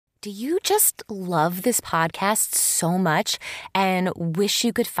Do you just love this podcast so much and wish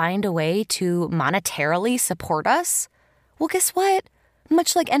you could find a way to monetarily support us? Well, guess what?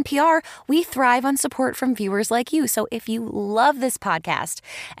 Much like NPR, we thrive on support from viewers like you. So if you love this podcast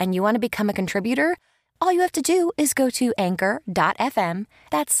and you want to become a contributor, all you have to do is go to anchor.fm.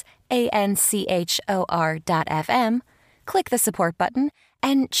 That's ANCHOR.FM. Click the support button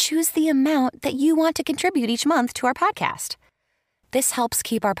and choose the amount that you want to contribute each month to our podcast. This helps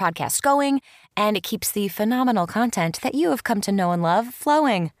keep our podcast going, and it keeps the phenomenal content that you have come to know and love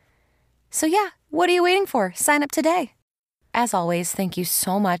flowing. So yeah, what are you waiting for? Sign up today. As always, thank you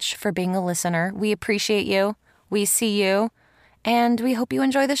so much for being a listener. We appreciate you, we see you, and we hope you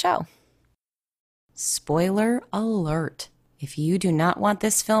enjoy the show. Spoiler alert. If you do not want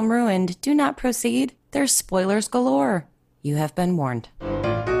this film ruined, do not proceed. There's spoilers galore. You have been warned.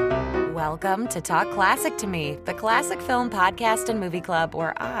 Welcome to Talk Classic to Me, the classic film podcast and movie club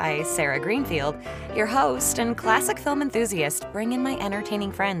where I, Sarah Greenfield, your host and classic film enthusiast, bring in my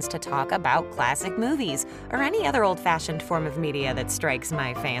entertaining friends to talk about classic movies or any other old-fashioned form of media that strikes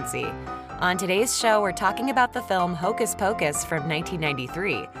my fancy. On today's show, we're talking about the film Hocus Pocus from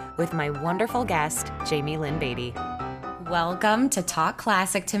 1993 with my wonderful guest, Jamie Lynn Beatty. Welcome to Talk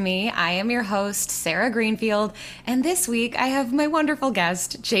Classic to Me. I am your host, Sarah Greenfield, and this week I have my wonderful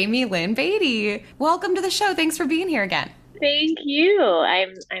guest, Jamie Lynn Beatty. Welcome to the show. Thanks for being here again. Thank you.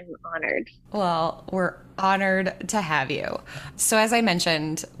 I'm honored. Well, we're honored to have you. So as I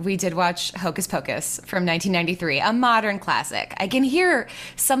mentioned, we did watch Hocus Pocus from 1993, a modern classic. I can hear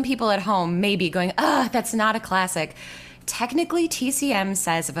some people at home maybe going, that's not a classic. Technically, TCM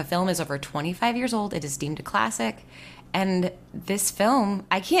says if a film is over 25 years old, it is deemed a classic. And this film,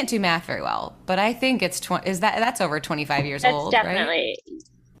 I can't do math very well, but I think it's that's over 25 years old, definitely, right?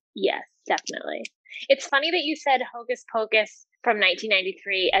 Yes, definitely. It's funny that you said Hocus Pocus from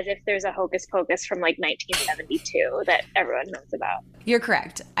 1993 as if there's a Hocus Pocus from like 1972 that everyone knows about. You're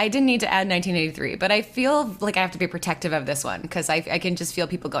correct. I didn't need to add 1983, but I feel like I have to be protective of this one because I can just feel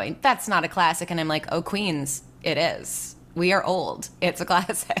people going, that's not a classic. And I'm like, oh, Queens, it is. We are old. It's a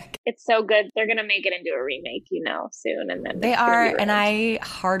classic. It's so good. They're going to make it into a remake, soon. And then they are. And I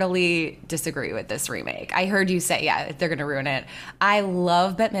heartily disagree with this remake. I heard you say, yeah, they're going to ruin it. I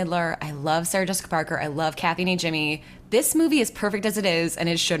love Bette Midler. I love Sarah Jessica Parker. I love Kathy Najimy. This movie is perfect as it is, and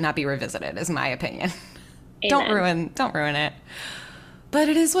it should not be revisited, is my opinion. Don't ruin it. But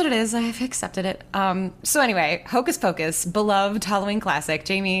it is what it is. I've accepted it. So anyway, Hocus Pocus, beloved Halloween classic.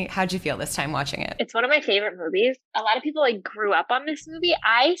 Jamie, how'd you feel this time watching it? It's one of my favorite movies. A lot of people grew up on this movie.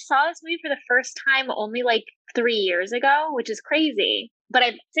 I saw this movie for the first time only 3 years ago, which is crazy. But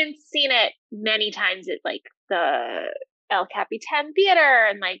I've since seen it many times at the El Capitan Theater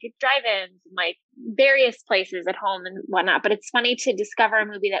and drive-ins and various places at home and whatnot. But it's funny to discover a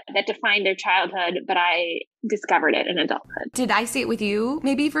movie that defined their childhood, but I discovered it in adulthood. Did I see it with you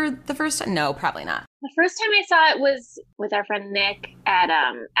maybe for the first time? No, probably not. The first time I saw it was with our friend Nick at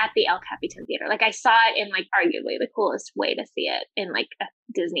the El Capitan Theater. I saw it in arguably the coolest way to see it in a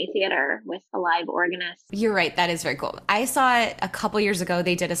Disney theater with a live organist. You're right. That is very cool. I saw it a couple years ago.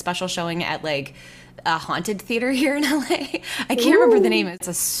 They did a special showing at a haunted theater here in LA. I can't remember the name. It's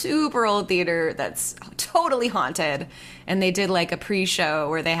a super old theater that's totally haunted. And they did a pre-show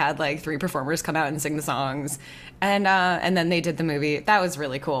where they had 3 performers come out and sing the songs. And then they did the movie. That was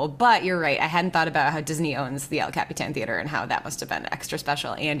really cool. But you're right. I hadn't thought about how Disney owns the El Capitan Theater and how that must have been extra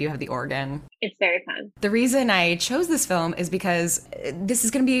special. And you have the organ. It's very fun. The reason I chose this film is because this is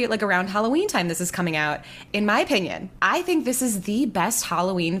going to be around Halloween time this is coming out. In my opinion, I think this is the best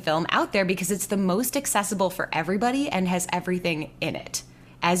Halloween film out there because it's the most accessible for everybody and has everything in it.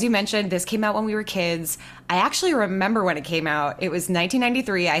 As you mentioned, this came out when we were kids. I actually remember when it came out. It was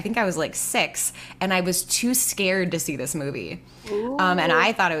 1993. I think I was 6, and I was too scared to see this movie. And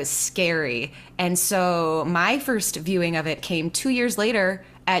I thought it was scary. And so my first viewing of it came 2 years later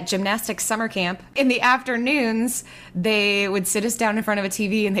at gymnastics summer camp. In the afternoons, they would sit us down in front of a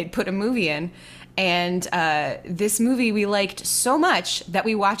TV and they'd put a movie in. And this movie we liked so much that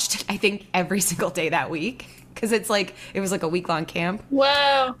we watched it, I think, every single day that week. Because it was a week-long camp.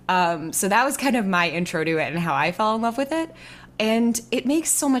 Whoa. So that was kind of my intro to it and how I fell in love with it. And it makes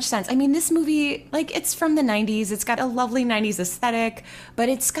so much sense. I mean, this movie, it's from the 90s. It's got a lovely 90s aesthetic, but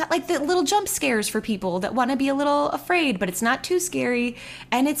it's got the little jump scares for people that want to be a little afraid, but it's not too scary.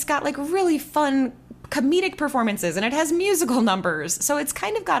 And it's got really fun comedic performances, and it has musical numbers. So it's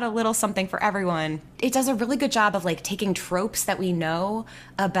kind of got a little something for everyone. It does a really good job of taking tropes that we know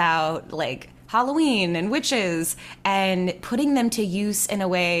about Halloween and witches and putting them to use in a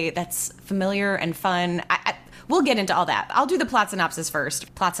way that's familiar and fun. we'll get into all that. I'll do the plot synopsis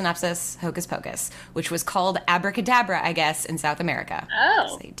first. Plot synopsis, Hocus Pocus, which was called Abracadabra, I guess, in South America.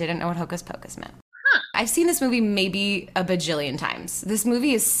 Oh. They didn't know what Hocus Pocus meant. I've seen this movie maybe a bajillion times. This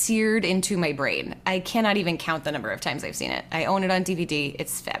movie is seared into my brain. I cannot even count the number of times I've seen it. I own it on DVD.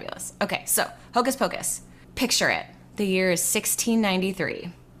 It's fabulous. Okay, so Hocus Pocus. Picture it. The year is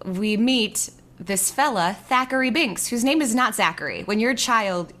 1693. We meet this fella, Thackeray Binks, whose name is not Zachary. When you're a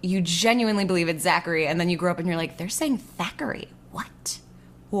child, you genuinely believe it's Zachary, and then you grow up and you're like, they're saying Thackeray. What?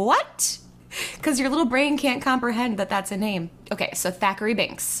 What? Because your little brain can't comprehend that that's a name. Okay, so Thackeray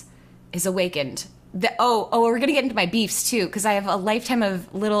Binks is awakened. We're gonna get into my beefs too, because I have a lifetime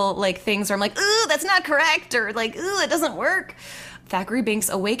of little like things where I'm like, ooh, that's not correct, or like, ooh, it doesn't work. Thackeray Binks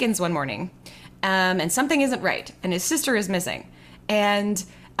awakens one morning, and something isn't right, and his sister is missing. And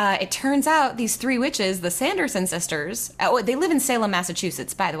it turns out these three witches, the Sanderson sisters, they live in Salem,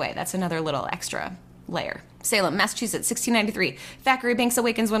 Massachusetts, by the way. That's another little extra layer. Salem, Massachusetts, 1693. Thackeray Binks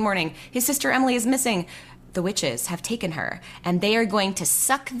awakens one morning. His sister Emily is missing. The witches have taken her, and they are going to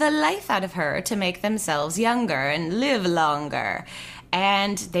suck the life out of her to make themselves younger and live longer.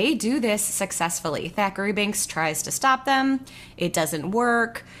 And they do this successfully. Thackeray Binks tries to stop them. It doesn't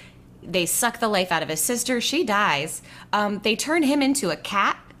work. They suck the life out of his sister. She dies. They turn him into a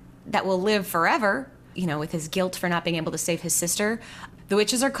cat that will live forever, with his guilt for not being able to save his sister. The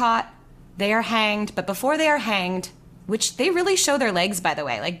witches are caught. They are hanged. But before they are hanged, which they really show their legs, by the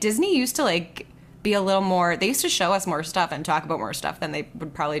way. Like, Disney used to, be a little more, they used to show us more stuff and talk about more stuff than they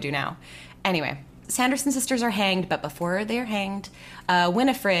would probably do now. Anyway, Sanderson sisters are hanged, but before they are hanged,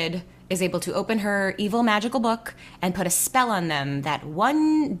 Winifred is able to open her evil magical book and put a spell on them that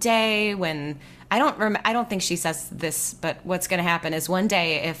one day when, I don't think she says this, but what's going to happen is one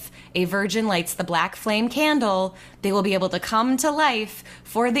day if a virgin lights the black flame candle, they will be able to come to life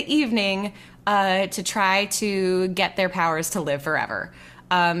for the evening to try to get their powers to live forever.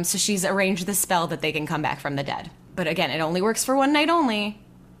 So she's arranged the spell that they can come back from the dead. But again, it only works for one night only.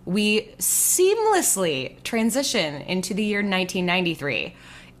 We seamlessly transition into the year 1993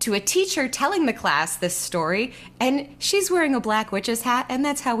 to a teacher telling the class this story, and she's wearing a black witch's hat, and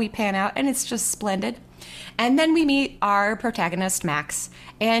that's how we pan out, and it's just splendid. And then we meet our protagonist, Max,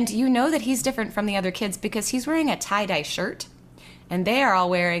 and you know that he's different from the other kids because he's wearing a tie-dye shirt, and they are all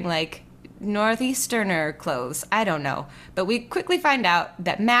wearing, Northeasterner clothes. I don't know. But we quickly find out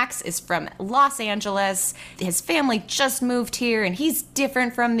that Max is from Los Angeles. His family just moved here, and he's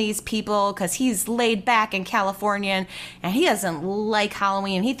different from these people because he's laid back in California, and he doesn't like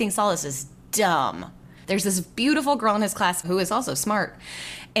Halloween. He thinks all this is dumb. There's this beautiful girl in his class who is also smart,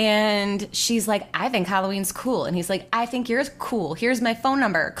 and she's like, I think Halloween's cool. And he's like, I think you're cool. Here's my phone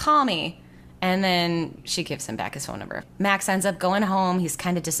number. Call me. And then she gives him back his phone number. Max ends up going home. He's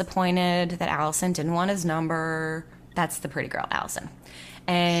kind of disappointed that Allison didn't want his number. That's the pretty girl, Allison.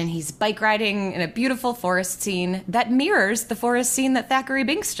 And he's bike riding in a beautiful forest scene that mirrors the forest scene that Thackeray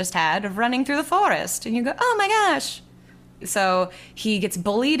Binks just had of running through the forest. And you go, oh my gosh. So he gets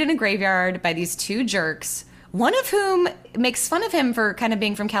bullied in a graveyard by these two jerks, one of whom makes fun of him for kind of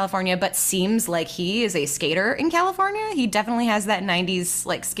being from California, but seems like he is a skater in California. He definitely has that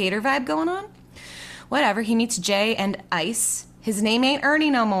 90s skater vibe going on. Whatever, he meets Jay and Ice. His name ain't Ernie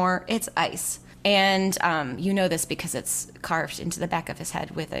no more, it's Ice. And you know this because it's carved into the back of his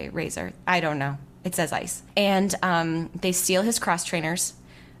head with a razor. I don't know. It says Ice. And they steal his cross trainers,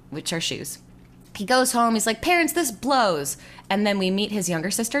 which are shoes. He goes home, he's like, parents, this blows. And then we meet his younger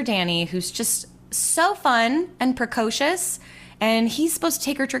sister, Danny, who's just so fun and precocious, and he's supposed to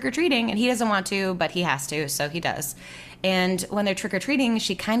take her trick-or-treating, and he doesn't want to, but he has to, so he does. And when they're trick-or-treating,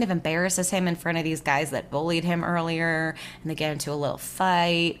 she kind of embarrasses him in front of these guys that bullied him earlier, and they get into a little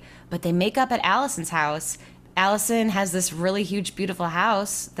fight, but they make up at Allison's house. Allison has this really huge, beautiful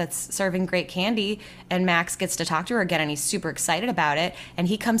house that's serving great candy, and Max gets to talk to her again, and he's super excited about it, and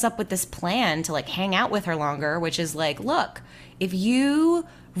he comes up with this plan to hang out with her longer, which is look, if you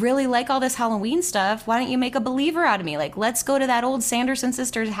really like all this Halloween stuff, why don't you make a believer out of me? Let's go to that old Sanderson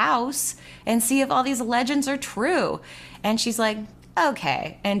sisters house and see if all these legends are true. And she's like,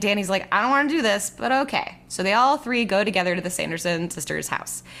 okay. And Danny's like, I don't want to do this, but okay. So they all three go together to the Sanderson sisters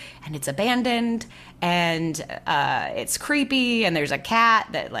house, and it's abandoned, and it's creepy, and there's a cat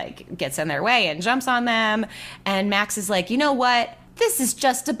that gets in their way and jumps on them. And Max is like, you know what? This is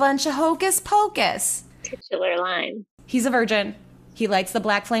just a bunch of hocus pocus. Titular line. He's a virgin. He lights the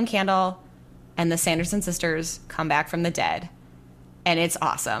black flame candle, and the Sanderson sisters come back from the dead, and it's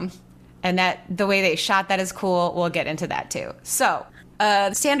awesome. And the way they shot that is cool. We'll get into that too. So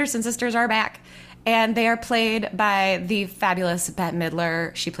the Sanderson sisters are back, And they are played by the fabulous Bette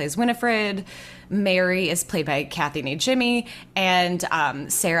Midler. She plays Winifred. Mary is played by Kathy Najimy.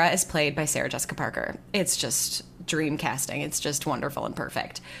 And Sarah is played by Sarah Jessica Parker. It's just dream casting. It's just wonderful and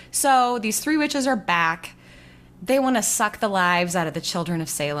perfect. So these three witches are back. They want to suck the lives out of the children of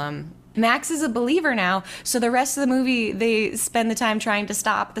Salem. Max is a believer now, so the rest of the movie, they spend the time trying to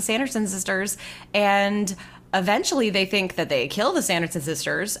stop the Sanderson sisters, and eventually they think that they kill the Sanderson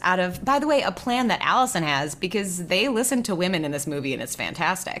sisters out of, by the way, a plan that Allison has, because they listen to women in this movie, and it's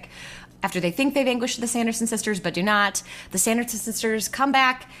fantastic. After they think they vanquished the Sanderson sisters, but do not, the Sanderson sisters come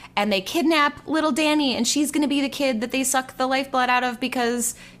back, and they kidnap little Danny, and she's going to be the kid that they suck the lifeblood out of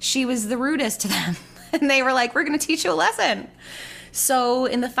because she was the rudest to them. And they were like, we're going to teach you a lesson. So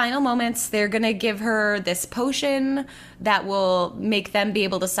in the final moments, they're going to give her this potion that will make them be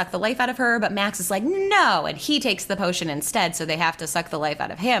able to suck the life out of her. But Max is like, no. And he takes the potion instead. So they have to suck the life out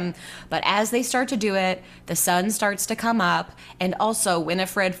of him. But as they start to do it, the sun starts to come up. And also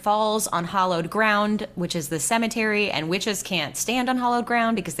Winifred falls on hollowed ground, which is the cemetery. And witches can't stand on hollowed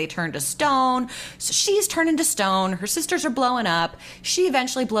ground because they turn to stone. So she's turned into stone. Her sisters are blowing up. She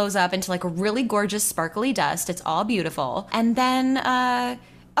eventually blows up into like a really gorgeous sparkly dust. It's all beautiful. And then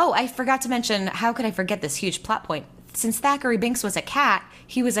I forgot to mention, how could I forget this huge plot point? Since Thackeray Binks was a cat,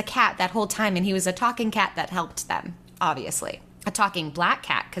 he was a cat that whole time, and he was a talking cat that helped them, obviously. A talking black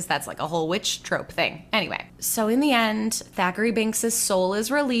cat, because that's like a whole witch trope thing. Anyway, so in the end, Thackeray Binks' soul is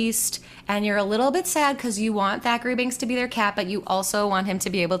released, and you're a little bit sad because you want Thackeray Binks to be their cat, but you also want him to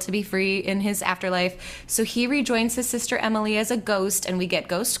be able to be free in his afterlife. So he rejoins his sister Emily as a ghost, and we get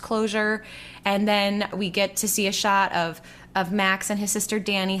ghost closure, and then we get to see a shot of Max and his sister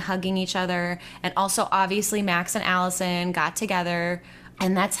Danny hugging each other. And also, obviously, Max and Allison got together.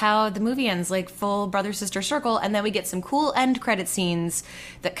 And that's how the movie ends, like full brother-sister circle. And then we get some cool end credit scenes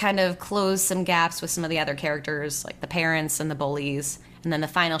that kind of close some gaps with some of the other characters, like the parents and the bullies. And then the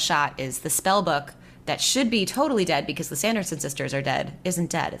final shot is the spell book that should be totally dead because the Sanderson sisters are dead, isn't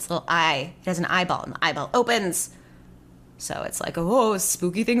dead. It's a little eye. It has an eyeball, and the eyeball opens. So it's like, oh,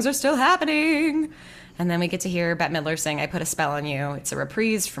 spooky things are still happening. And then we get to hear Bette Midler sing I Put a Spell on You. It's a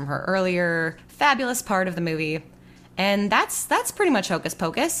reprise from her earlier fabulous part of the movie. And that's pretty much Hocus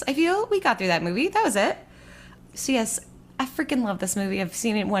Pocus. I feel we got through that movie. That was it. So yes, I freaking love this movie. I've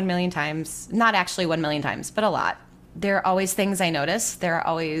seen it 1 million times. Not actually 1 million times, but a lot. There are always things I notice. There are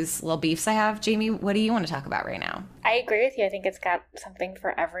always little beefs I have. Jamie, what do you want to talk about right now? I agree with you. I think it's got something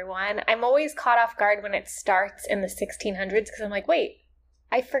for everyone. I'm always caught off guard when it starts in the 1600s because I'm like, wait,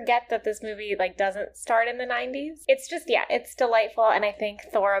 I forget that this movie doesn't start in the 90s. It's just, it's delightful, and I think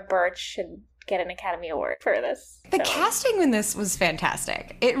Thora Birch should get an Academy Award for this. The casting in this was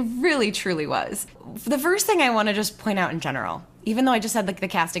fantastic. It really, truly was. The first thing I want to just point out in general, even though I just said the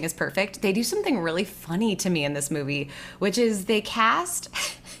casting is perfect, they do something really funny to me in this movie, which is they cast...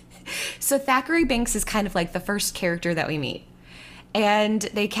 So Thackeray Binks is kind of like the first character that we meet. And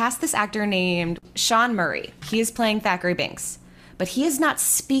they cast this actor named Sean Murray. He is playing Thackeray Binks. But he is not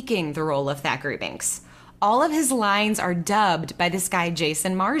speaking the role of Thackeray Binks. All of his lines are dubbed by this guy,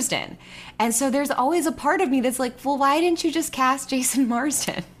 Jason Marsden. And so there's always a part of me that's like, well, why didn't you just cast Jason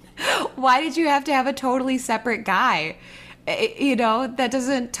Marsden? Why did you have to have a totally separate guy? That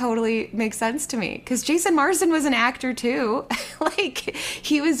doesn't totally make sense to me. Because Jason Marsden was an actor too.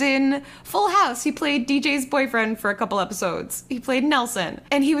 He was in Full House. He played DJ's boyfriend for a couple episodes. He played Nelson.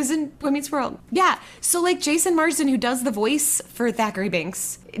 And he was in Boy Meets World. Yeah. So Jason Marsden, who does the voice for Thackeray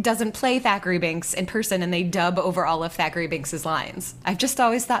Binks, doesn't play Thackeray Binks in person, and they dub over all of Thackeray Binks' lines. I've just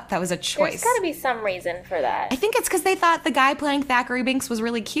always thought that was a choice. There's got to be some reason for that. I think it's because they thought the guy playing Thackeray Binks was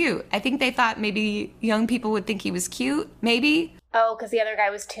really cute. I think they thought maybe young people would think he was cute, maybe. Oh, because the other guy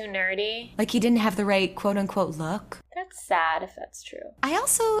was too nerdy? He didn't have the right quote-unquote look. That's sad if that's true. I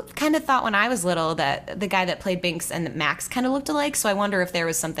also kind of thought when I was little that the guy that played Binks and Max kind of looked alike, so I wonder if there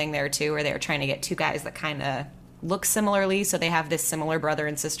was something there too, where they were trying to get two guys that kind of look similarly, so they have this similar brother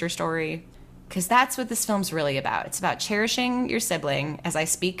and sister story. Because that's what this film's really about. It's about cherishing your sibling, as I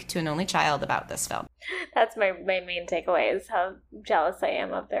speak to an only child about this film. That's my main takeaway, is how jealous I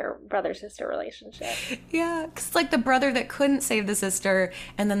am of their brother-sister relationship. Yeah, because it's like the brother that couldn't save the sister,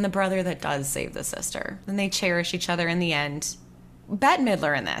 and then the brother that does save the sister. And they cherish each other in the end. Bette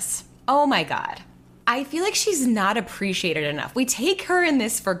Midler in this. Oh my God. I feel like she's not appreciated enough. We take her in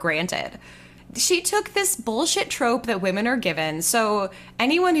this for granted. She took this bullshit trope that women are given. So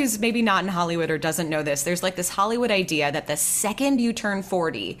anyone who's maybe not in Hollywood or doesn't know this, there's this Hollywood idea that the second you turn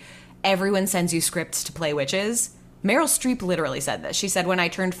 40, everyone sends you scripts to play witches. Meryl Streep literally said this. She said, when I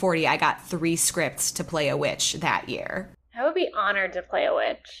turned 40, I got 3 scripts to play a witch that year. I would be honored to play a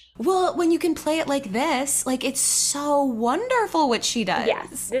witch. Well, when you can play it like this, like, it's so wonderful what she does.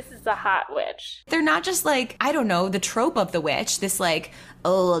 Yes, this is a hot witch. They're not just like, I don't know, the trope of the witch, this like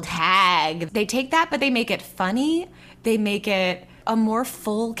old hag. They take that, but they make it funny. They make it a more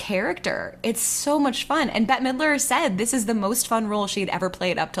full character. It's so much fun. And Bette Midler said this is the most fun role she'd ever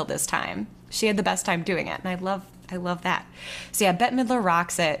played up till this time. She had the best time doing it. And I love that. So yeah, Bette Midler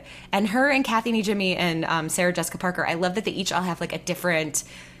rocks it. And her and Kathy Najimy and Sarah Jessica Parker, I love that they each all have like a different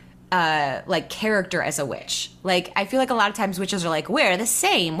like character as a witch. Like, I feel like a lot of times witches are like, we're the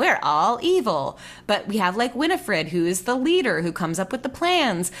same, we're all evil. But we have like Winifred, who is the leader, who comes up with the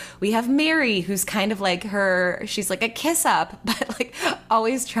plans. We have Mary, who's kind of like she's like a kiss up, but like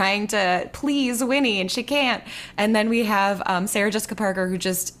always trying to please Winnie, and she can't. And then we have Sarah Jessica Parker, who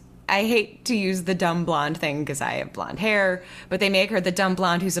just, I hate to use the dumb blonde thing because I have blonde hair, but they make her the dumb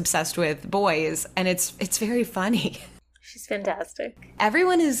blonde who's obsessed with boys, and it's very funny. She's fantastic.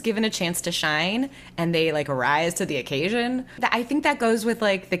 Everyone is given a chance to shine, and they like rise to the occasion. I think that goes with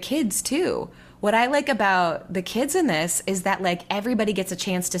like the kids too. What I like about the kids in this is that like everybody gets a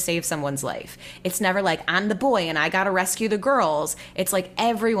chance to save someone's life. It's never like, I'm the boy and I gotta rescue the girls. It's like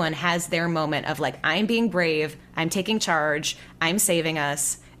everyone has their moment of like, I'm being brave, I'm taking charge, I'm saving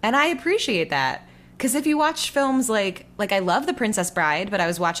us. And I appreciate that. Because if you watch films like I love The Princess Bride, but I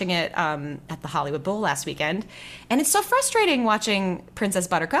was watching it at the Hollywood Bowl last weekend, and it's so frustrating watching Princess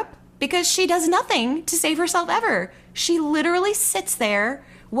Buttercup because she does nothing to save herself ever. She literally sits there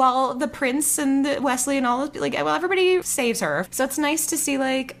while the prince and the Wesley and all, like, well, everybody saves her. So it's nice to see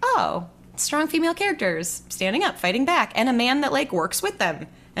like, oh, strong female characters standing up, fighting back, and a man that like works with them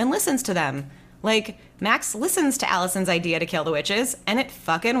and listens to them. Like, Max listens to Allison's idea to kill the witches, and it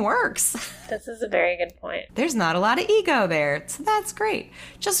fucking works. This is a very good point. There's not a lot of ego there, so that's great.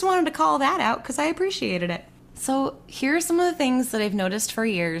 Just wanted to call that out because I appreciated it. So here are some of the things that I've noticed for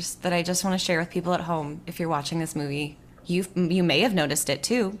years that I just want to share with people at home if you're watching this movie. You may have noticed it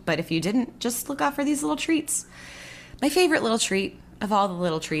too, but if you didn't, just look out for these little treats. My favorite little treat of all the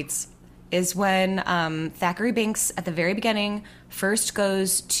little treats is when Thackeray Binks at the very beginning first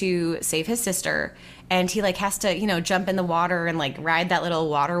goes to save his sister, and he like has to, you know, jump in the water and like ride that little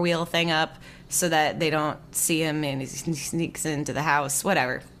water wheel thing up so that they don't see him, and he sneaks into the house,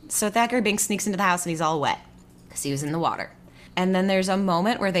 whatever. So Thackeray Binks sneaks into the house and he's all wet because he was in the water. And then there's a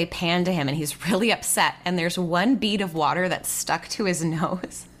moment where they pan to him and he's really upset, and there's one bead of water that's stuck to his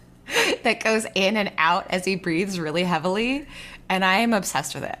nose that goes in and out as he breathes really heavily. And I am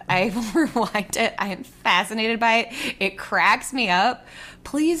obsessed with it. I rewind it. I am fascinated by it. It cracks me up.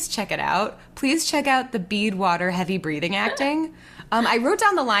 Please check it out. Please check out the bead water heavy breathing acting. I wrote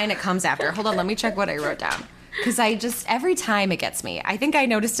down the line it comes after. Hold on, let me check what I wrote down. Because every time it gets me. I think I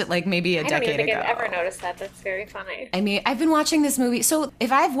noticed it like maybe a decade ago. I don't even think I've ever noticed that. That's very funny. I mean, I've been watching this movie. So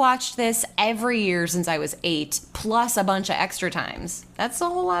if I've watched this every year since I was 8, plus a bunch of extra times, that's a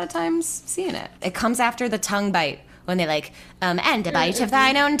whole lot of times seeing it. It comes after the tongue bite. When they like, and a bite of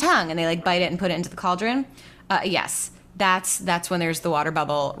thine own tongue, and they like bite it and put it into the cauldron. Yes, that's when there's the water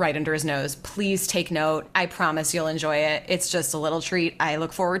bubble right under his nose. Please take note. I promise you'll enjoy it. It's just a little treat I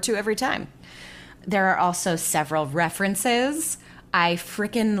look forward to every time. There are also several references. I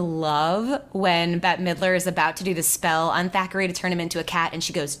freaking love when Bette Midler is about to do the spell on Thackeray to turn him into a cat, and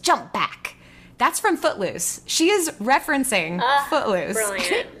she goes, jump back. That's from Footloose. She is referencing Footloose.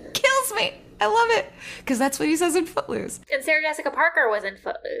 Brilliant. Kills me. I love it, because that's what he says in Footloose. And Sarah Jessica Parker was in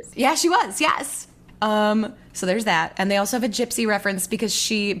Footloose. Yeah, she was, yes. So there's that. And they also have a Gypsy reference because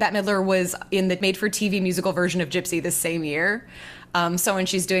Bette Midler was in the made-for-TV musical version of Gypsy this same year. So when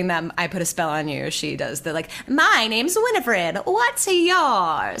she's doing them, I put a spell on you, she does the like, my name's Winifred, what's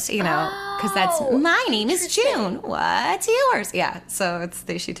yours? You know, because that's, my name is June, what's yours? Yeah, so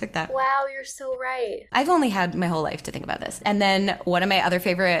she took that. Wow, you're so right. I've only had my whole life to think about this. And then one of my other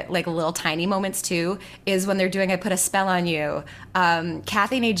favorite, like, little tiny moments too, is when they're doing I Put a Spell on You.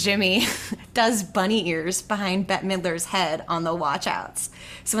 Kathy Najimy does bunny ears behind Bette Midler's head on the watch outs.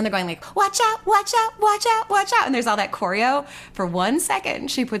 So when they're going like, watch out, watch out, watch out, watch out, and there's all that choreo, for 1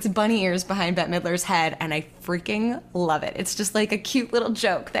 second, she puts bunny ears behind Bette Midler's head, and I freaking love it. It's just like a cute little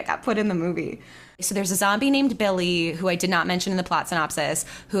joke that got put in the movie. So there's a zombie named Billy, who I did not mention in the plot synopsis,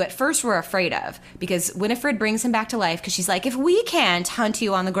 who at first we're afraid of, because Winifred brings him back to life because she's like, if we can't hunt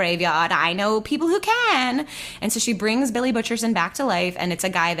you on the graveyard, I know people who can. And so she brings Billy Butcherson back to life, and it's a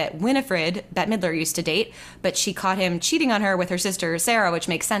guy that Winifred, Bette Midler, used to date, but she caught him cheating on her with her sister Sarah, which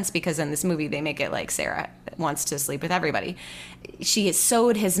makes sense because in this movie they make it like Sarah wants to sleep with everybody. She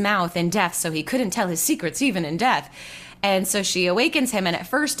sewed his mouth in death so he couldn't tell his secrets even in death. And so she awakens him, and at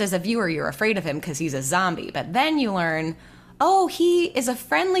first, as a viewer, you're afraid of him because he's a zombie. But then you learn, oh, he is a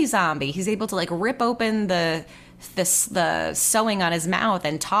friendly zombie. He's able to like rip open the sewing on his mouth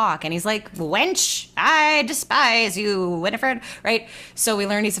and talk, and he's like, wench, I despise you, Winifred, right? So we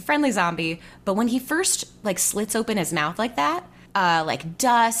learn he's a friendly zombie, but when he first like slits open his mouth like that, like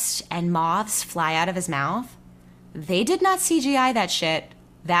dust and moths fly out of his mouth. They did not CGI that shit.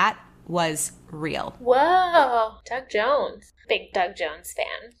 That was real. Whoa. Doug Jones. Big Doug Jones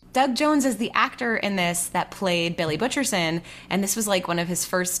fan. Doug Jones is the actor in this that played Billy Butcherson, and this was like one of his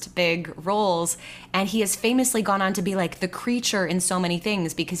first big roles, and he has famously gone on to be like the creature in so many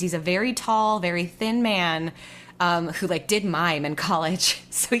things because he's a very tall, very thin man who like did mime in college.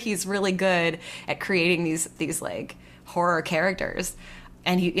 So he's really good at creating these like horror characters.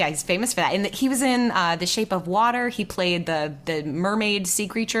 And he's famous for that. And he was in The Shape of Water. He played the mermaid sea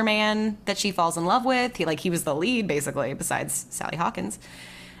creature man that she falls in love with. He was the lead, basically, besides Sally Hawkins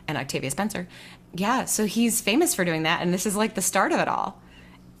and Octavia Spencer. Yeah, so he's famous for doing that, and this is like the start of it all.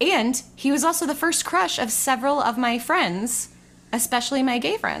 And he was also the first crush of several of my friends, especially my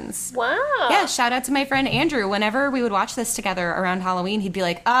gay friends. Wow. Yeah, shout out to my friend Andrew. Whenever we would watch this together around Halloween, he'd be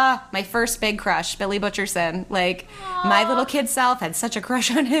like, my first big crush, Billy Butcherson. Like, my little kid self had such a crush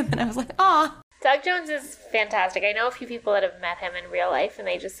on him, and I was like, aw. Doug Jones is fantastic. I know a few people that have met him in real life, and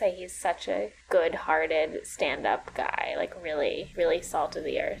they just say he's such a good-hearted stand-up guy. Like, really, really salt of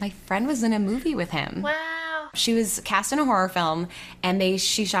the earth. My friend was in a movie with him. Wow. She was cast in a horror film, and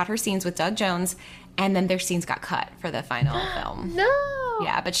she shot her scenes with Doug Jones, and then their scenes got cut for the final film. No.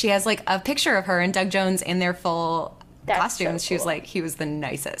 Yeah, but she has like a picture of her and Doug Jones in their full costumes. So She was like, he was the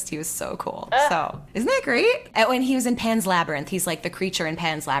nicest. He was so cool. So isn't that great? And when he was in Pan's Labyrinth, he's like the creature in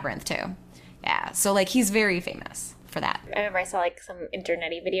Pan's Labyrinth too. Yeah, so like he's very famous for that. I remember I saw like some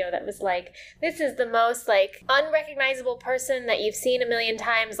internet-y video that was like, this is the most like unrecognizable person that you've seen a million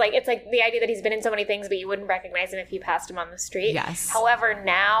times. Like, it's like the idea that he's been in so many things, but you wouldn't recognize him if you passed him on the street. Yes. However,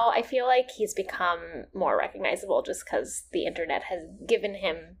 now I feel like he's become more recognizable just because the internet has given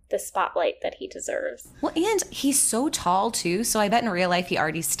him the spotlight that he deserves. Well, and he's so tall too, so I bet in real life he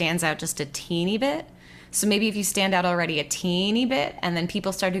already stands out just a teeny bit. So maybe if you stand out already a teeny bit, and then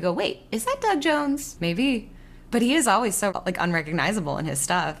people start to go, wait, is that Doug Jones? Maybe. But he is always so like unrecognizable in his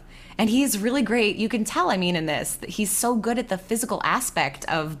stuff. And he's really great. You can tell, I mean, in this, that he's so good at the physical aspect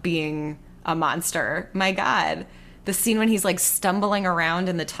of being a monster. My God. The scene when he's like stumbling around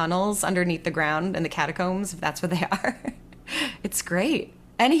in the tunnels underneath the ground in the catacombs, if that's what they are. It's great.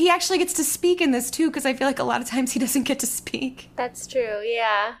 And he actually gets to speak in this too, because I feel like a lot of times he doesn't get to speak. That's true,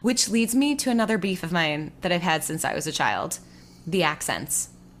 yeah. Which leads me to another beef of mine that I've had since I was a child. The accents.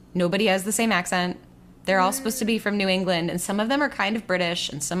 Nobody has the same accent. They're all supposed to be from New England, and some of them are kind of British,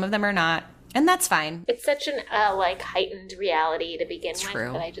 and some of them are not. And that's fine. It's such an like heightened reality to begin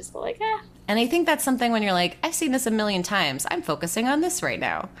True. with that I just feel like, And I think that's something when you're like, I've seen this a million times. I'm focusing on this right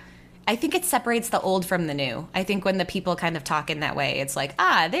now. I think it separates the old from the new. I think when the people kind of talk in that way, it's like,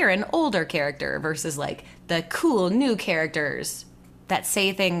 they're an older character versus like the cool new characters that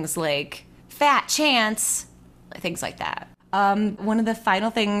say things like fat chance, things like that. One of the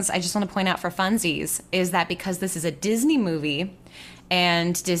final things I just want to point out for funsies is that because this is a Disney movie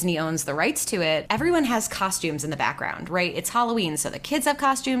and Disney owns the rights to it, everyone has costumes in the background, right? It's Halloween, so the kids have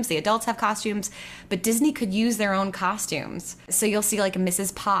costumes, the adults have costumes, but Disney could use their own costumes. So you'll see like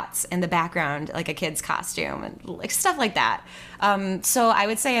Mrs. Potts in the background, like a kid's costume and like stuff like that. So I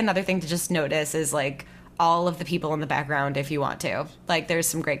would say another thing to just notice is like all of the people in the background if you want to. Like there's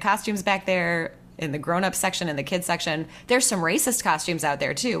some great costumes back there. In the grown-up section, in the kids section. There's some racist costumes out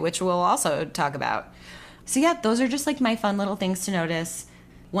there too, which we'll also talk about. So yeah, those are just like my fun little things to notice.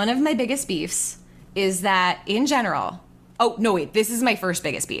 One of my biggest beefs is that in general, this is my first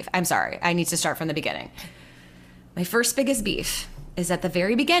biggest beef. I'm sorry, I need to start from the beginning. My first biggest beef is at the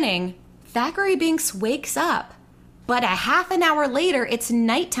very beginning, Thackeray Binks wakes up, but a half an hour later, it's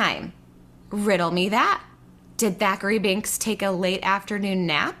nighttime. Riddle me that. Did Thackeray Binks take a late afternoon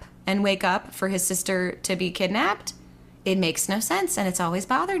nap and wake up for his sister to be kidnapped? It makes no sense, and it's always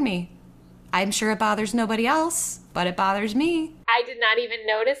bothered me. I'm sure it bothers nobody else, but it bothers me. I did not even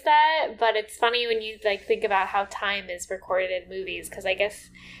notice that, but it's funny when you like think about how time is recorded in movies, because I guess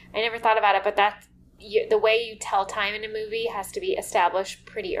I never thought about it, but that's the way you tell time in a movie has to be established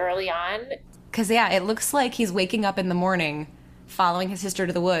pretty early on. Because, yeah, it looks like he's waking up in the morning, following his sister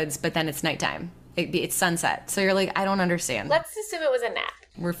to the woods, but then it's nighttime. It's sunset. So you're like, I don't understand. Let's assume it was a nap.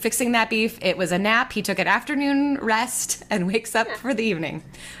 We're fixing that beef. It was a nap. He took an afternoon rest and wakes up for the evening.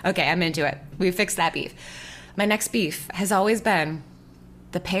 Okay, I'm into it. We fixed that beef. My next beef has always been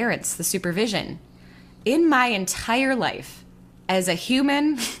the parents, the supervision. In my entire life, as a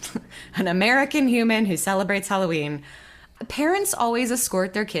human, an American human who celebrates Halloween, parents always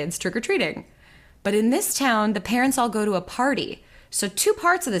escort their kids trick-or-treating. But in this town, the parents all go to a party. So 2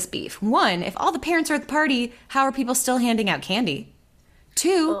 parts of this beef. 1, if all the parents are at the party, how are people still handing out candy?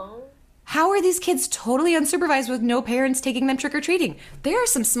 2, how are these kids totally unsupervised with no parents taking them trick-or-treating? There are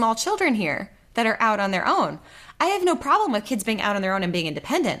some small children here that are out on their own. I have no problem with kids being out on their own and being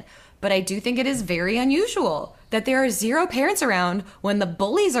independent, but I do think it is very unusual that there are 0 parents around when the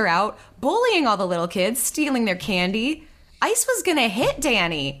bullies are out bullying all the little kids, stealing their candy. Ice was gonna hit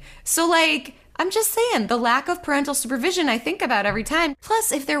Danny. So, like, I'm just saying, the lack of parental supervision I think about every time.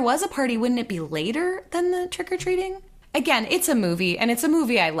 Plus, if there was a party, wouldn't it be later than the trick-or-treating? Again, it's a movie, and it's a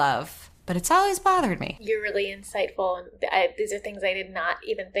movie I love, but it's always bothered me. You're really insightful, and these are things I did not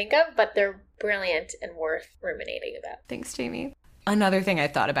even think of, but they're brilliant and worth ruminating about. Thanks, Jamie. Another thing I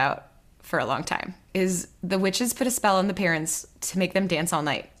thought about for a long time is the witches put a spell on the parents to make them dance all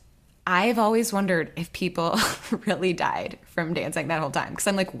night. I've always wondered if people really died from dancing that whole time. Because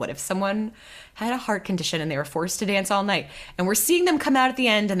I'm like, what if someone had a heart condition and they were forced to dance all night? And we're seeing them come out at the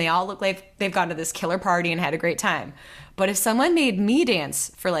end and they all look like they've gone to this killer party and had a great time. But if someone made me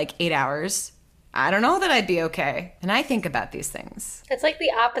dance for like 8 hours, I don't know that I'd be okay. And I think about these things. It's like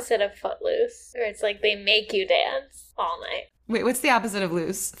the opposite of Footloose, where it's like they make you dance all night. Wait, what's the opposite of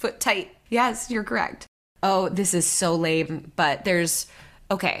loose? Foot tight. Yes, you're correct. Oh, this is so lame. But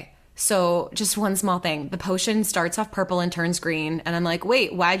okay. So just one small thing. The potion starts off purple and turns green. And I'm like,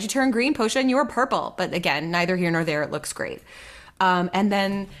 wait, why'd you turn green, potion? You were purple. But again, neither here nor there. It looks great. And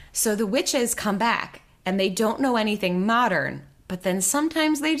then, so the witches come back and they don't know anything modern, but then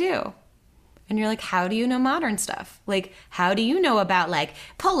sometimes they do. And you're like, how do you know modern stuff? Like, how do you know about like,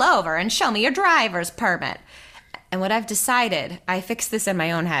 pull over and show me your driver's permit? And what I've decided, I fixed this in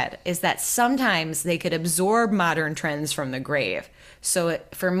my own head, is that sometimes they could absorb modern trends from the grave. So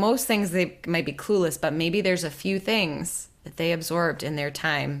for most things, they might be clueless, but maybe there's a few things that they absorbed in their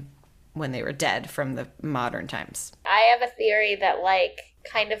time when they were dead from the modern times. I have a theory that, like,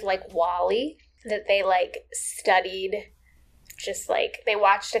 kind of like WALL-E, that they, like, studied, just, like, they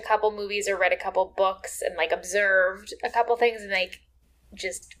watched a couple movies or read a couple books and, like, observed a couple things and, like,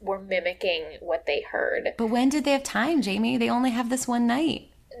 just were mimicking what they heard. But when did they have time, Jamie? They only have this one night.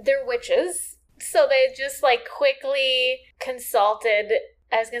 They're witches. So they just, like, quickly consulted,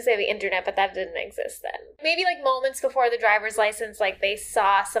 I was going to say the internet, but that didn't exist then. Maybe, like, moments before the driver's license, like, they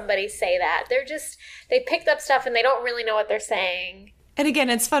saw somebody say that. They picked up stuff and they don't really know what they're saying. And again,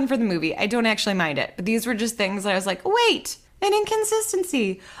 it's fun for the movie. I don't actually mind it. But these were just things that I was like, wait, an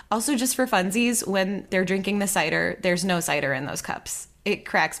inconsistency. Also, just for funsies, when they're drinking the cider, there's no cider in those cups. It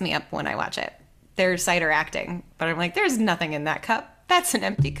cracks me up when I watch it. There's cider acting, but I'm like, there's nothing in that cup. That's an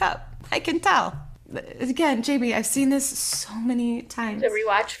empty cup. I can tell. Again, Jamie, I've seen this so many times. To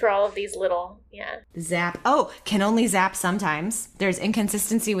rewatch for all of these little, Zap. Oh, can only zap sometimes. There's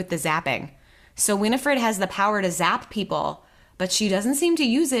inconsistency with the zapping. So Winifred has the power to zap people, but she doesn't seem to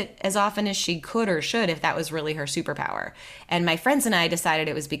use it as often as she could or should if that was really her superpower. And my friends and I decided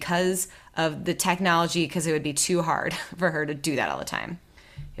it was because of the technology, because it would be too hard for her to do that all the time.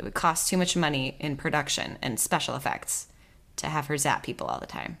 It would cost too much money in production and special effects to have her zap people all the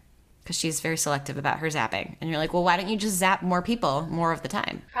time, because she's very selective about her zapping. And you're like, well, why don't you just zap more people more of the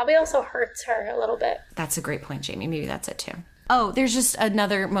time? Probably also hurts her a little bit. That's a great point, Jamie. Maybe that's it too. Oh, there's just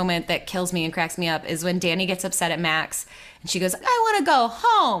another moment that kills me and cracks me up is when Danny gets upset at Max and she goes, I want to go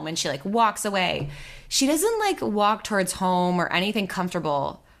home. And she like walks away. She doesn't like walk towards home or anything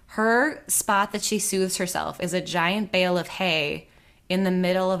comfortable. Her spot that she soothes herself is a giant bale of hay in the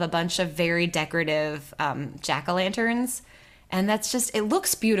middle of a bunch of very decorative jack-o'-lanterns. And that's just, it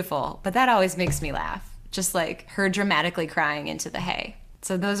looks beautiful, but that always makes me laugh. Just like her dramatically crying into the hay.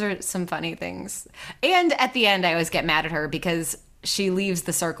 So those are some funny things. And at the end, I always get mad at her because she leaves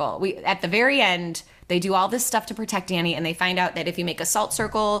the circle. At the very end, they do all this stuff to protect Danny, and they find out that if you make a salt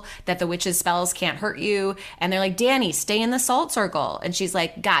circle, that the witch's spells can't hurt you. And they're like, Danny, stay in the salt circle. And she's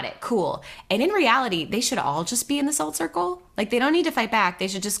like, got it, cool. And in reality, they should all just be in the salt circle. Like, they don't need to fight back. They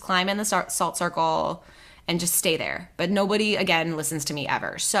should just climb in the salt circle and just stay there. But nobody, again, listens to me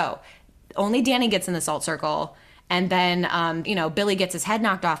ever. So only Danny gets in the salt circle. And then, Billy gets his head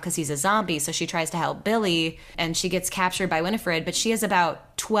knocked off because he's a zombie. So she tries to help Billy and she gets captured by Winifred. But she has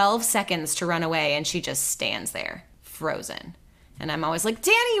about 12 seconds to run away and she just stands there frozen. And I'm always like,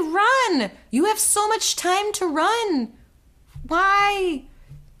 Danny, run! You have so much time to run. Why?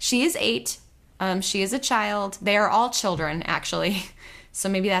 She is 8. She is a child. They are all children, actually. So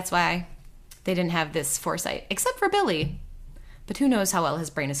maybe that's why they didn't have this foresight, except for Billy. But who knows how well his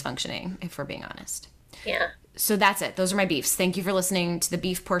brain is functioning, if we're being honest. Yeah. So that's it. Those are my beefs. Thank you for listening to the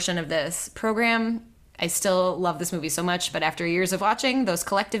beef portion of this program. I still love this movie so much, but after years of watching, those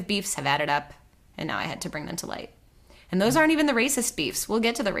collective beefs have added up, and now I had to bring them to light. And those aren't even the racist beefs. We'll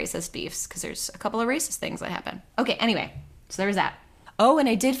get to the racist beefs, because there's a couple of racist things that happen. Okay, anyway, so there was that. Oh, and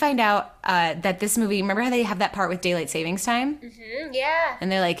I did find out that this movie, remember how they have that part with daylight savings time? Mm-hmm, yeah.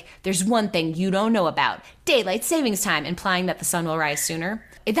 And they're like, there's one thing you don't know about, daylight savings time, implying that the sun will rise sooner.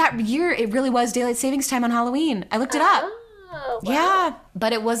 That year, it really was daylight savings time on Halloween. I looked it up. Oh, wow. Yeah,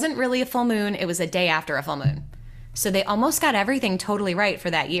 but it wasn't really a full moon. It was a day after a full moon. So they almost got everything totally right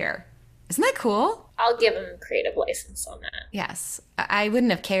for that year. Isn't that cool? I'll give them creative license on that. Yes. I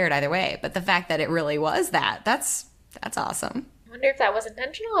wouldn't have cared either way, but the fact that it really was that's awesome. I wonder if that was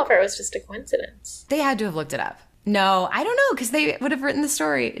intentional or if it was just a coincidence. They had to have looked it up. No, I don't know, because they would have written the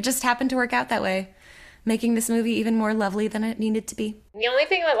story. It just happened to work out that way, making this movie even more lovely than it needed to be. The only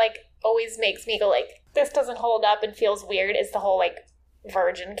thing that, like, always makes me go, like, this doesn't hold up and feels weird is the whole, like,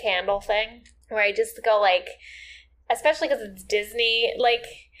 virgin candle thing. Where I just go, like, especially because it's Disney, like,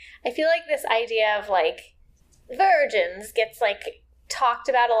 I feel like this idea of, like, virgins gets, like, talked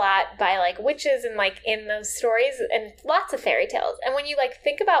about a lot by, like, witches and, like, in those stories and lots of fairy tales. And when you, like,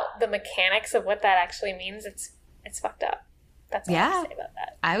 think about the mechanics of what that actually means, it's fucked up. That's all I have to say about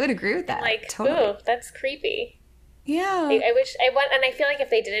that. I would agree with that. Like, totally. ooh, that's creepy. Yeah. I wish I want, and I feel like if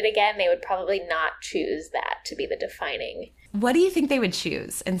they did it again, they would probably not choose that to be the defining. What do you think they would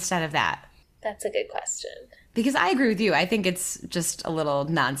choose instead of that? That's a good question. Because I agree with you. I think it's just a little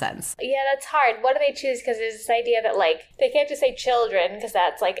nonsense. Yeah, that's hard. What do they choose? Because there's this idea that, like, they can't just say children because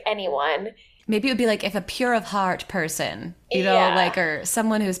that's, like, anyone. Maybe it would be like if a pure of heart person, you know, Yeah. like, or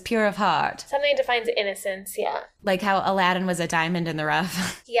someone who's pure of heart. Something defines innocence, yeah. Like how Aladdin was a diamond in the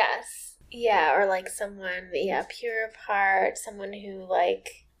rough. Yes. Yeah, or, like, someone, yeah, pure of heart, someone who,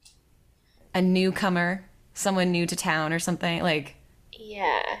 like... A newcomer, someone new to town or something. Like,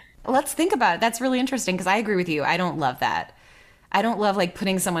 Yeah. let's think about it. That's really interesting because I agree with you. I don't love that. I don't love, like,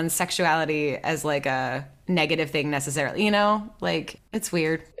 putting someone's sexuality as, like, a negative thing necessarily, you know? Like, it's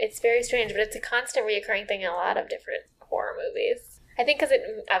weird. It's very strange, but it's a constant reoccurring thing in a lot of different horror movies. I think because it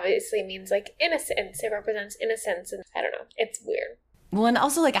obviously means, like, innocence. It represents innocence, and I don't know. It's weird. Well, and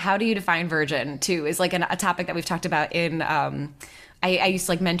also, like, how do you define virgin, too, is, like, a topic that we've talked about in, I used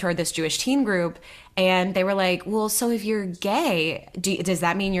to, like, mentor this Jewish teen group, and they were like, well, so if you're gay, does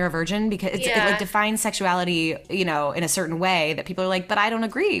that mean you're a virgin? Because it, like, defines sexuality, you know, in a certain way that people are like, but I don't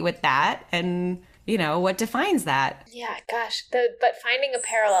agree with that, and, you know, what defines that? Yeah, gosh. But finding a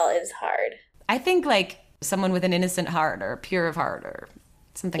parallel is hard. I think, like, someone with an innocent heart or pure of heart or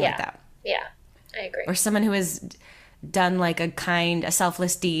something like that. Yeah, I agree. Or someone who has done, like, a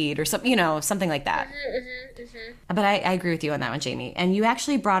selfless deed or something, you know, something like that. But I agree with you on that one, Jamie. And you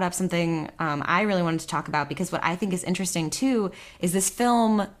actually brought up something I really wanted to talk about, because what I think is interesting, too, is this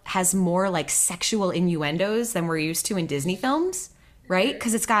film has more, like, sexual innuendos than we're used to in Disney films, right?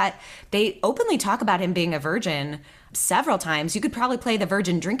 Because they openly talk about him being a virgin several times. You could probably play the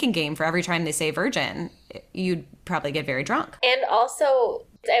virgin drinking game for every time they say virgin. You'd probably get very drunk. And also,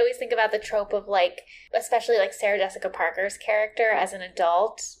 I always think about the trope of, like, especially, like, Sarah Jessica Parker's character as an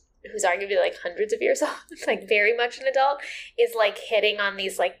adult, who's arguably, like, hundreds of years old, like, very much an adult, is, like, hitting on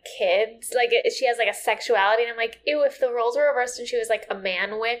these, like, kids. Like, she has, like, a sexuality, and I'm like, ew, if the roles were reversed and she was, like, a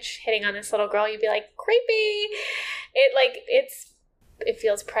man witch hitting on this little girl, you'd be like, creepy. It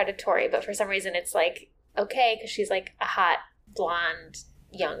feels predatory, but for some reason it's, like, okay, because she's, like, a hot, blonde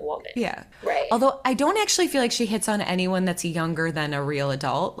young woman. Yeah. Right. Although I don't actually feel like she hits on anyone that's younger than a real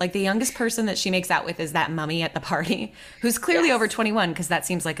adult. Like, the youngest person that she makes out with is that mummy at the party, who's clearly over 21, because that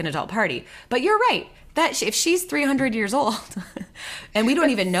seems like an adult party. But you're right. That if she's 300 years old, and we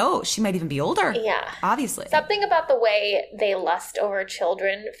don't even know, she might even be older. Yeah. Obviously. Something about the way they lust over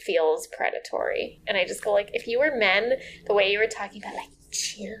children feels predatory. And I just go, like, if you were men, the way you were talking about, like,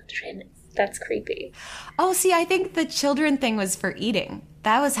 children, that's creepy. Oh, see, I think the children thing was for eating.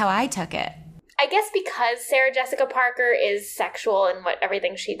 That was how I took it. I guess because Sarah Jessica Parker is sexual in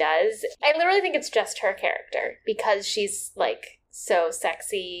everything she does, I literally think it's just her character, because she's, like, so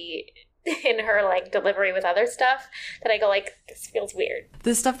sexy in her, like, delivery with other stuff that I go, like, this feels weird.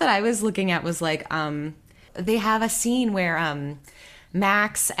 The stuff that I was looking at was, like, they have a scene where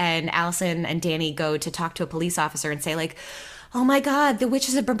Max and Allison and Danny go to talk to a police officer and say, like, oh my God, the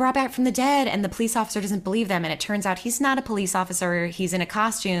witches have been brought back from the dead. And the police officer doesn't believe them. And it turns out he's not a police officer. He's in a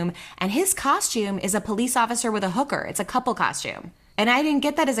costume. And his costume is a police officer with a hooker. It's a couple costume. And I didn't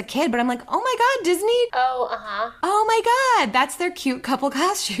get that as a kid, but I'm like, oh my God, Disney. Oh, uh-huh. Oh my God, that's their cute couple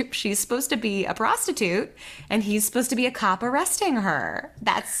costume. She's supposed to be a prostitute and he's supposed to be a cop arresting her.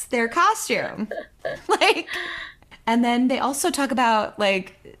 That's their costume. Like, and then they also talk about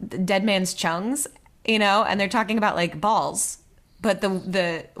like dead man's chungs, you know, and they're talking about like balls. But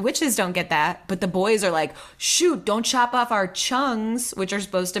the witches don't get that. But the boys are like, shoot, don't chop off our chungs, which are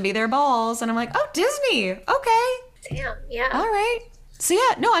supposed to be their balls. And I'm like, oh, Disney. Okay. Damn, yeah. All right. So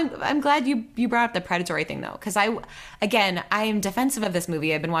yeah, no, I'm glad you brought up the predatory thing though, because I am defensive of this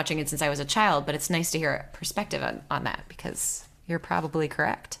movie. I've been watching it since I was a child, but it's nice to hear a perspective on that because you're probably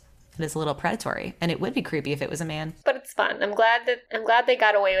correct. It is a little predatory, and it would be creepy if it was a man. But it's fun. I'm glad they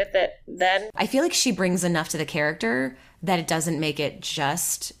got away with it then. I feel like she brings enough to the character that it doesn't make it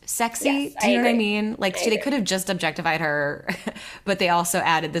just sexy. Yes, Do you know agree. what I mean? Like they could have just objectified her, but they also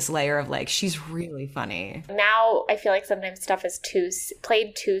added this layer of like, she's really funny. Now I feel like sometimes stuff is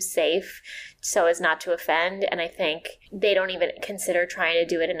played too safe so as not to offend, and I think they don't even consider trying to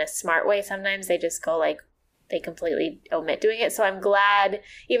do it in a smart way. Sometimes they just go like, they completely omit doing it. So I'm glad,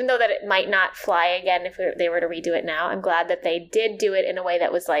 even though that it might not fly again if they were to redo it now, I'm glad that they did do it in a way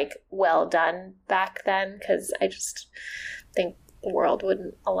that was like well done back then, because I just think the world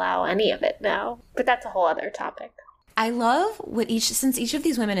wouldn't allow any of it now. But that's a whole other topic. I love since each of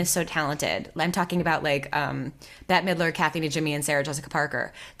these women is so talented. I'm talking about like Bette Midler, Kathy Najimy, and Sarah Jessica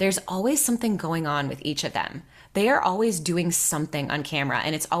Parker. There's always something going on with each of them. They are always doing something on camera,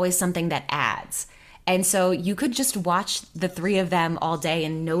 and it's always something that adds. And so you could just watch the three of them all day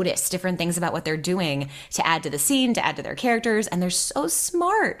and notice different things about what they're doing to add to the scene, to add to their characters. And they're so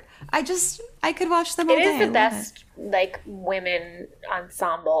smart. I could watch them all day. It is the best, like, women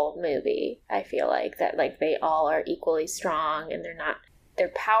ensemble movie, I feel like. That, like, they all are equally strong and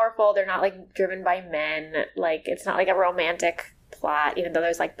they're powerful. They're not, like, driven by men. Like, it's not like a romantic plot, even though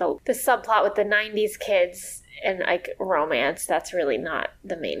there's, like, the subplot with the 90s kids and like romance. That's really not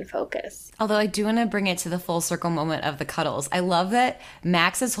the main focus. Although I do want to bring it to the full circle moment of the cuddles. I love that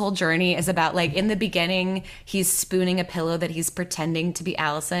Max's whole journey is about like in the beginning, he's spooning a pillow that he's pretending to be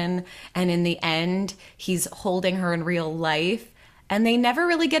Allison. And in the end, he's holding her in real life. And they never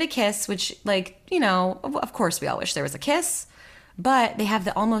really get a kiss, which like, you know, of course we all wish there was a kiss, but they have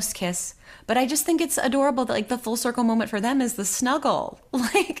the almost kiss. But I just think it's adorable that like the full circle moment for them is the snuggle.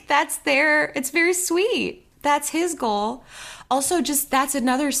 Like it's very sweet. That's his goal. Also, just that's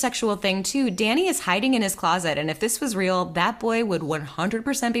another sexual thing too. Danny is hiding in his closet, and if this was real, that boy would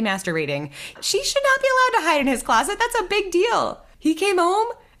 100% be masturbating. She should not be allowed to hide in his closet. That's a big deal. He came home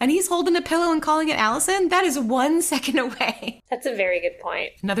and he's holding a pillow and calling it Allison. That is 1 second away. That's a very good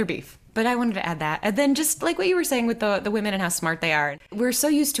point. Another beef. But I wanted to add that. And then just like what you were saying with the women and how smart they are. We're so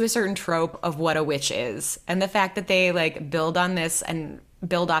used to a certain trope of what a witch is. And the fact that they like build on this and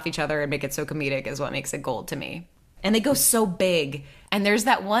build off each other and make it so comedic is what makes it gold to me. And they go so big. And there's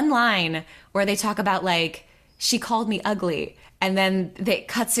that one line where they talk about like, she called me ugly. And then it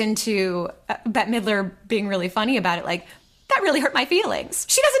cuts into Bette Midler being really funny about it. Like, that really hurt my feelings.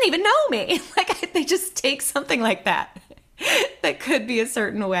 She doesn't even know me. Like, they just take something like that that could be a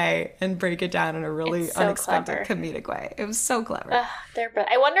certain way and break it down in a really so unexpected clever. comedic way. It was so clever.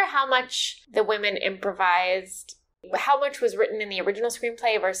 I wonder how much the women improvised, how much was written in the original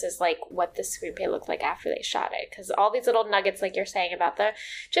screenplay versus like what the screenplay looked like after they shot it. Because all these little nuggets, like you're saying about the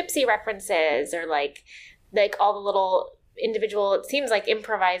gypsy references or like all the little individual, it seems like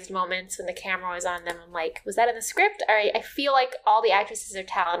improvised moments when the camera was on them. I'm like, was that in the script? Or I feel like all the actresses are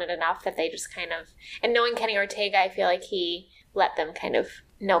talented enough that they just kind of, and knowing Kenny Ortega, I feel like he let them kind of,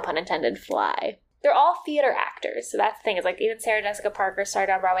 no pun intended, fly. They're all theater actors, so that's the thing. Is like even Sarah Jessica Parker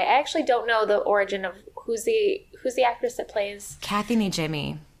started on Broadway. I actually don't know the origin of who's the actress that plays Kathy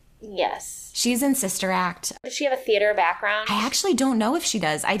Najimy. Yes. She's in Sister Act. Does she have a theater background? I actually don't know if she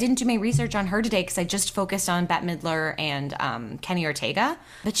does. I didn't do my research on her today because I just focused on Bette Midler and Kenny Ortega.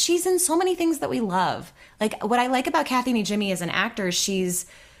 But she's in so many things that we love. Like, what I like about Kathy Najimy as an actor, she's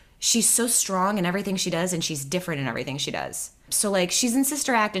so strong in everything she does, and she's different in everything she does. So, like, she's in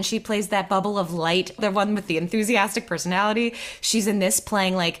Sister Act, and she plays that bubble of light, the one with the enthusiastic personality. She's in this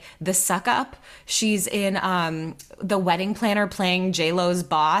playing, like, the suck-up. She's in The Wedding Planner playing J-Lo's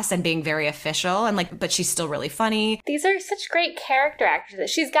boss and being very official, and like, but she's still really funny. These are such great character actors.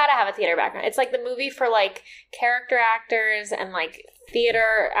 She's got to have a theater background. It's like the movie for, like, character actors and, like,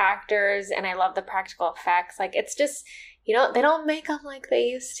 theater actors, and I love the practical effects. Like, it's just... You know, they don't make them like they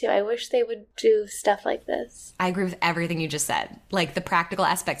used to. I wish they would do stuff like this. I agree with everything you just said. Like the practical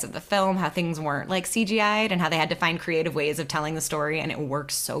aspects of the film, how things weren't like CGI'd and how they had to find creative ways of telling the story, and it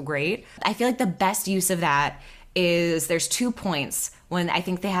works so great. I feel like the best use of that is there's 2 points when I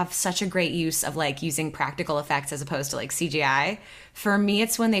think they have such a great use of like using practical effects as opposed to like CGI. For me,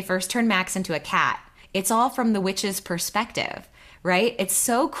 it's when they first turn Max into a cat. It's all from the witch's perspective, right? It's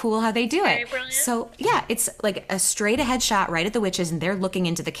so cool how they do it. Brilliant. So yeah, it's like a straight ahead shot right at the witches, and they're looking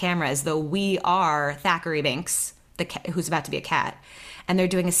into the camera as though we are Thackeray Binks, who's about to be a cat. And they're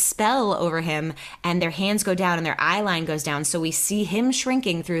doing a spell over him, and their hands go down and their eye line goes down. So we see him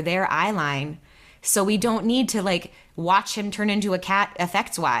shrinking through their eye line. So we don't need to like watch him turn into a cat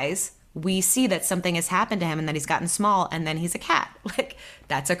effects wise. We see that something has happened to him and that he's gotten small and then he's a cat. Like,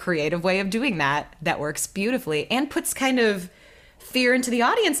 that's a creative way of doing that works beautifully and puts kind of fear into the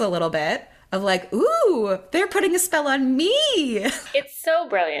audience a little bit of like, ooh, they're putting a spell on me. It's so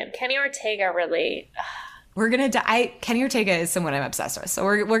brilliant. Kenny Ortega really... We're going to Kenny Ortega is someone I'm obsessed with. So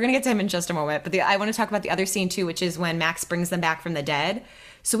we're going to get to him in just a moment. But I want to talk about the other scene too, which is when Max brings them back from the dead.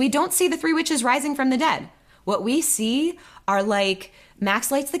 So we don't see the 3 witches rising from the dead. What we see are like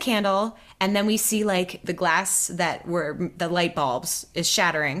Max lights the candle, and then we see like the glass that were the light bulbs is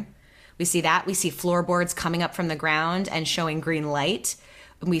shattering. We see that. We see floorboards coming up from the ground and showing green light.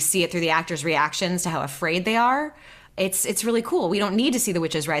 We see it through the actors' reactions to how afraid they are. It's really cool. We don't need to see the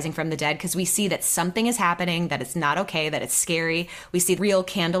witches rising from the dead because we see that something is happening, that it's not okay, that it's scary. We see real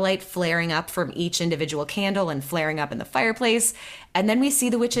candlelight flaring up from each individual candle and flaring up in the fireplace. And then we see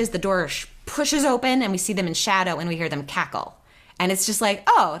the witches, the door pushes open and we see them in shadow and we hear them cackle. And it's just like,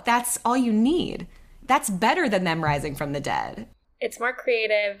 oh, that's all you need. That's better than them rising from the dead. It's more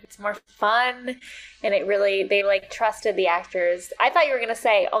creative, it's more fun, and they like trusted the actors. I thought you were going to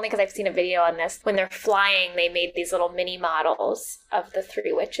say, only because I've seen a video on this, when they're flying, they made these little mini models of the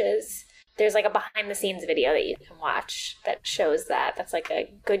 3 witches. There's like a behind the scenes video that you can watch that shows that. That's like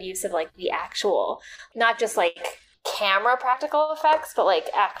a good use of like the actual, not just like camera practical effects, but like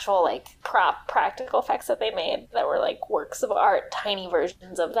actual like prop practical effects that they made that were like works of art, tiny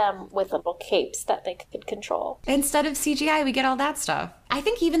versions of them with little capes that they could control. Instead of CGI, we get all that stuff. I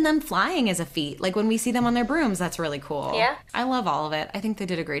think even them flying is a feat. Like when we see them on their brooms, that's really cool. Yeah. I love all of it. I think they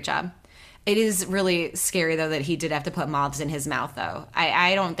did a great job. It is really scary, though, that he did have to put moths in his mouth, though.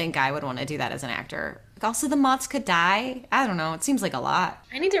 I don't think I would want to do that as an actor. Also, the moths could die. I don't know. It seems like a lot.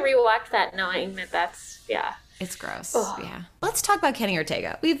 I need to rewatch that knowing that that's, yeah. It's gross. Ugh. Yeah. Let's talk about Kenny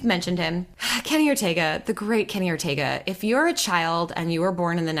Ortega. We've mentioned him. Kenny Ortega, the great Kenny Ortega. If you're a child and you were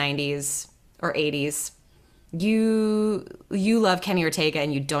born in the 90s or 80s, you love Kenny Ortega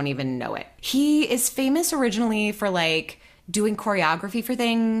and you don't even know it. He is famous originally for like doing choreography for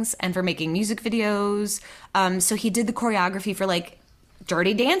things and for making music videos. So he did the choreography for like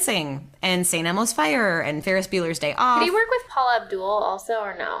Dirty Dancing and St. Elmo's Fire and Ferris Bueller's Day Off. Did he work with Paula Abdul also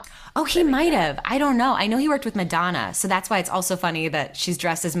or no? Oh, he might have. I don't know. I know he worked with Madonna. So that's why it's also funny that she's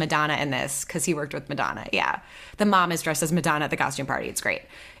dressed as Madonna in this, because he worked with Madonna. Yeah. The mom is dressed as Madonna at the costume party. It's great.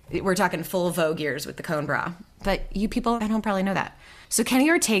 We're talking full Vogue years with the cone bra. But you people at home probably know that. So Kenny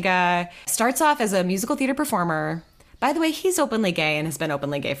Ortega starts off as a musical theater performer. By the way, he's openly gay and has been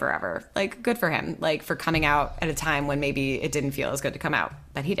openly gay forever. Like, good for him. Like, for coming out at a time when maybe it didn't feel as good to come out.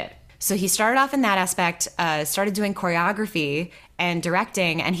 But he did. So he started off in that aspect, started doing choreography and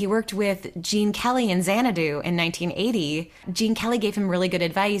directing, and he worked with Gene Kelly in Xanadu in 1980. Gene Kelly gave him really good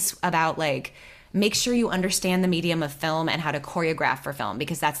advice about, like, make sure you understand the medium of film and how to choreograph for film,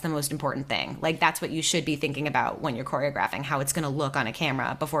 because that's the most important thing. Like, that's what you should be thinking about when you're choreographing, how it's going to look on a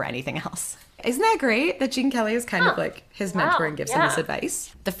camera before anything else. Isn't that great that Gene Kelly is kind of like his mentor and gives him this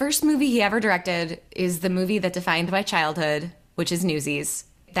advice? The first movie he ever directed is the movie that defined my childhood, which is Newsies.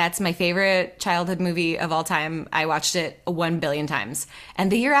 That's my favorite childhood movie of all time. I watched it 1 billion times.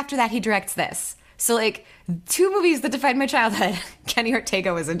 And the year after that, he directs this. So, like, 2 movies that defined my childhood, Kenny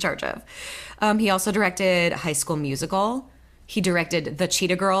Ortega was in charge of. He also directed High School Musical. He directed The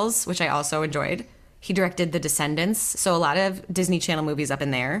Cheetah Girls, which I also enjoyed. He directed The Descendants, so a lot of Disney Channel movies up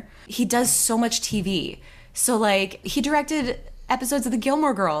in there. He does so much TV. So, like, he directed episodes of The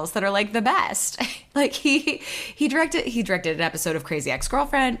Gilmore Girls that are, like, the best. Like, he directed an episode of Crazy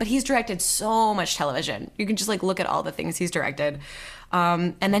Ex-Girlfriend, but he's directed so much television. You can just, like, look at all the things he's directed.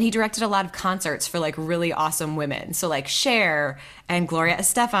 And then he directed a lot of concerts for, like, really awesome women. So, like, Cher and Gloria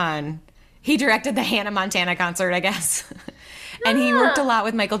Estefan. He directed the Hannah Montana concert, I guess. And he worked a lot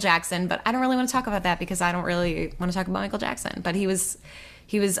with Michael Jackson, but I don't really want to talk about that because I don't really want to talk about Michael Jackson. But he was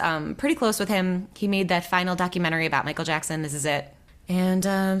pretty close with him. He made that final documentary about Michael Jackson, This Is It.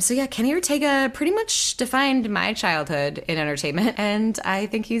 And so yeah, Kenny Ortega pretty much defined my childhood in entertainment. And I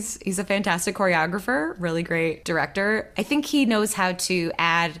think he's a fantastic choreographer, really great director. I think he knows how to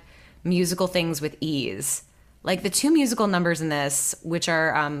add musical things with ease. Like the two musical numbers in this, which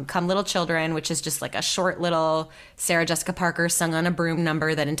are Come Little Children, which is just like a short little Sarah Jessica Parker sung on a broom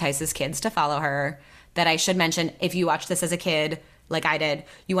number that entices kids to follow her. That I should mention, if you watch this as a kid, like I did,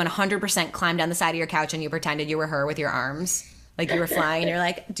 you 100% climbed down the side of your couch and you pretended you were her with your arms. Like you were flying and you're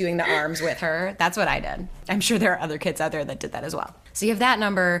like doing the arms with her. That's what I did. I'm sure there are other kids out there that did that as well. So you have that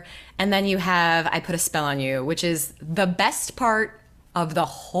number, and then you have I Put a Spell on You, which is the best part of the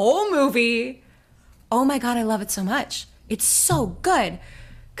whole movie. Oh my God, I love it so much. It's so good.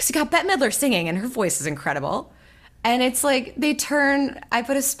 Because you got Bette Midler singing, and her voice is incredible. And it's like they turn I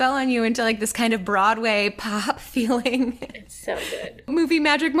Put a Spell on You into like this kind of Broadway pop feeling. It's so good. Movie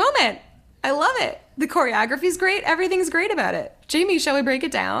magic moment. I love it. The choreography's great. Everything's great about it. Jamie, shall we break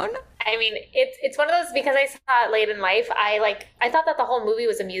it down? I mean, it's one of those, because I saw it late in life, I thought that the whole movie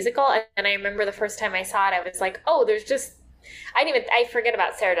was a musical, and I remember the first time I saw it, I was like, oh, there's just, I forget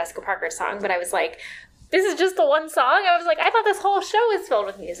about Sarah Jessica Parker's song, but I was like, this is just the one song? I was like, I thought this whole show was filled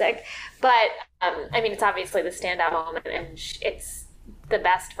with music. But, I mean, it's obviously the standout moment, and it's the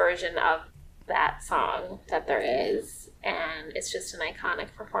best version of that song that there is. And it's just an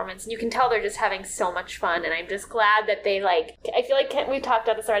iconic performance. And you can tell they're just having so much fun. And I'm just glad that they, like, I feel like, we've talked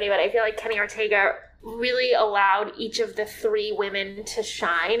about this already, but I feel like Kenny Ortega really allowed each of the three women to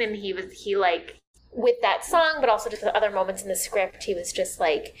shine. And he with that song, but also just the other moments in the script, he was just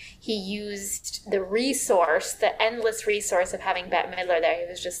like, he used the endless resource of having Bette Midler there. He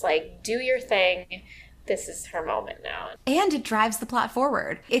was just like, do your thing. This is her moment now. And it drives the plot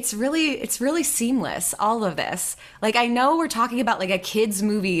forward. It's really seamless, all of this. Like, I know we're talking about like a kid's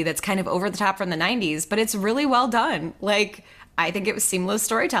movie that's kind of over the top from the 90s, but it's really well done. Like, I think it was seamless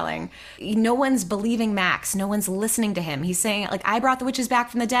storytelling. No one's believing Max. No one's listening to him. He's saying, like, I brought the witches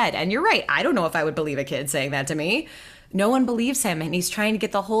back from the dead. And you're right. I don't know if I would believe a kid saying that to me. No one believes him, and he's trying to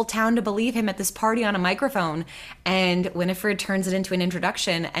get the whole town to believe him at this party on a microphone. And Winifred turns it into an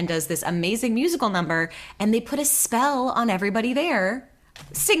introduction and does this amazing musical number, and they put a spell on everybody there,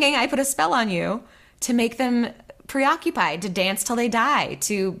 singing I Put a Spell on You, to make them preoccupied, to dance till they die,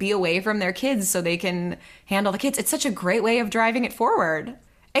 to be away from their kids so they can handle the kids. It's such a great way of driving it forward.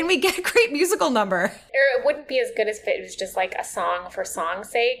 And we get a great musical number. Or it wouldn't be as good as if it was just like a song for song's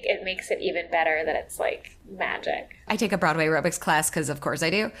sake. It makes it even better that it's like magic. I take a Broadway aerobics class because of course I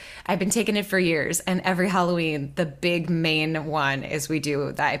do. I've been taking it for years, and every Halloween, the big main one is we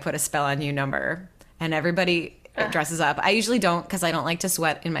do the I Put a Spell on You number. And everybody dresses up. I usually don't, because I don't like to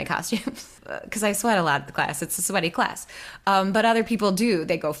sweat in my costumes. Because I sweat a lot at the class. It's a sweaty class. But other people do.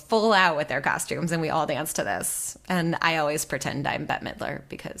 They go full out with their costumes, and we all dance to this. And I always pretend I'm Bette Midler,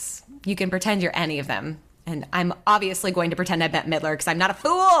 because you can pretend you're any of them. And I'm obviously going to pretend I'm Bette Midler, because I'm not a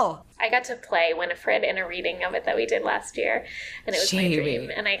fool. I got to play Winifred in a reading of it that we did last year. And it was my dream.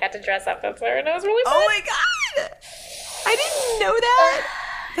 And I got to dress up as her, and it was really fun. Oh my God! I didn't know that.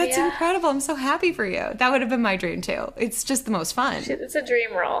 That's incredible. I'm so happy for you. That would have been my dream too. It's just the most fun. It's a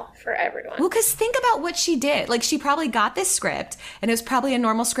dream role for everyone. Well, because think about what she did. Like, she probably got this script, and it was probably a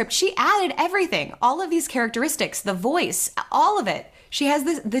normal script. She added everything, all of these characteristics, the voice, all of it. She has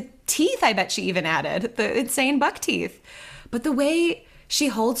the teeth, I bet she even added, the insane buck teeth. But the way she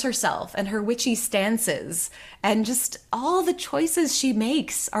holds herself and her witchy stances and just all the choices she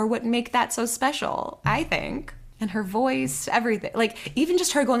makes are what make that so special, I think. And her voice, everything. Like, even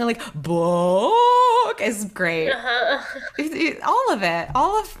just her going like, book is great. All of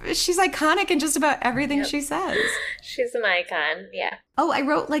it. She's iconic in just about everything she says. She's an icon, yeah. Oh, I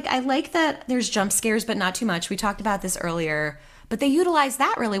wrote, like, I like that there's jump scares, but not too much. We talked about this earlier. But they utilize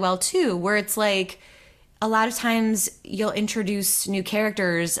that really well, too, where it's like, a lot of times you'll introduce new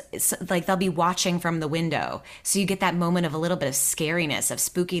characters, like they'll be watching from the window. So you get that moment of a little bit of scariness, of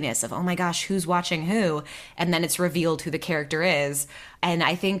spookiness, of, oh my gosh, who's watching who? And then it's revealed who the character is. And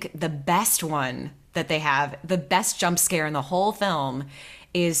I think the best one that they have, the best jump scare in the whole film,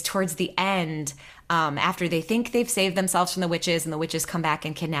 is towards the end, after they think they've saved themselves from the witches and the witches come back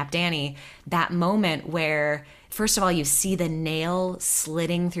and kidnap Danny. That moment where, first of all, you see the nail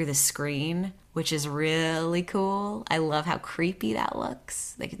slitting through the screen, which is really cool. I love how creepy that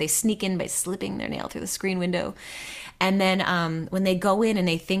looks. Like, they sneak in by slipping their nail through the screen window. And then when they go in and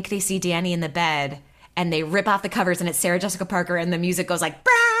they think they see Danny in the bed, and they rip off the covers and it's Sarah Jessica Parker, and the music goes like,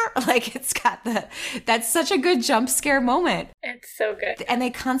 brah, Like that's such a good jump scare moment. It's so good. And they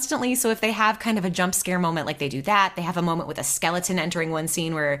constantly, so if they have kind of a jump scare moment, like they do that, they have a moment with a skeleton entering one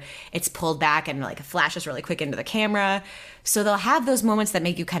scene where it's pulled back and like flashes really quick into the camera. So they'll have those moments that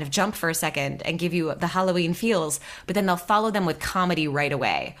make you kind of jump for a second and give you the Halloween feels, but then they'll follow them with comedy right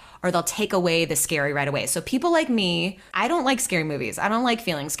away, or they'll take away the scary right away. So people like me, I don't like scary movies. I don't like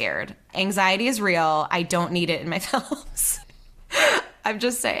feeling scared. Anxiety is real. I don't need it in my films. I'm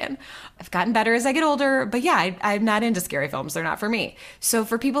just saying. I've gotten better as I get older, but yeah, I'm not into scary films. They're not for me. So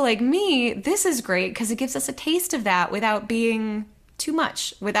for people like me, this is great because it gives us a taste of that without being too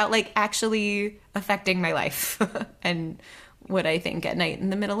much, without like actually affecting my life and what I think at night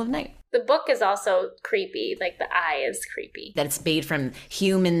in the middle of night. The book is also creepy. Like the eye is creepy. That it's made from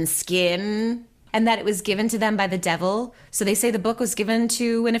human skin and that it was given to them by the devil. So they say the book was given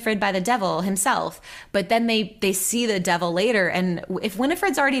to Winifred by the devil himself, but then they see the devil later. And if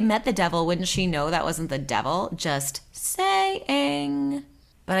Winifred's already met the devil, wouldn't she know that wasn't the devil? Just saying.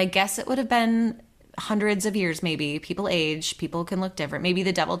 But I guess it would have been hundreds of years, maybe. People age, people can look different. Maybe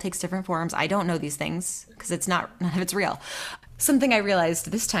the devil takes different forms. I don't know these things because none of it's real. Something I realized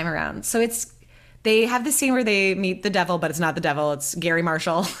this time around. So they have this scene where they meet the devil, but it's not the devil. It's Gary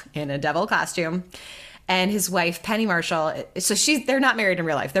Marshall in a devil costume and his wife, Penny Marshall. So they're not married in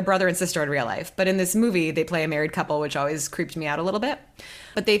real life. They're brother and sister in real life. But in this movie, they play a married couple, which always creeped me out a little bit.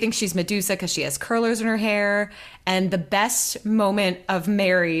 But they think she's Medusa because she has curlers in her hair. And the best moment of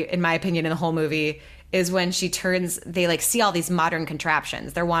Mary, in my opinion, in the whole movie is when they like see all these modern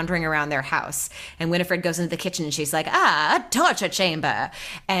contraptions. They're wandering around their house and Winifred goes into the kitchen and she's like, a torture chamber.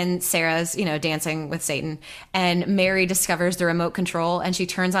 And Sarah's, dancing with Satan. And Mary discovers the remote control and she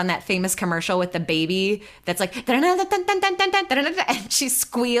turns on that famous commercial with the baby that's like, and she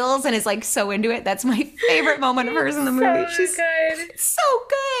squeals and is like so into it. That's my favorite moment of hers in the movie. She's good. So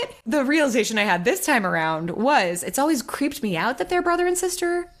good. The realization I had this time around was it's always creeped me out that they're brother and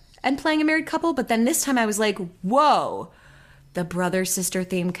sister and playing a married couple. But then this time I was like, whoa, the brother-sister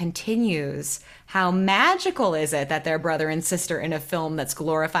theme continues. How magical is it that they're brother and sister in a film that's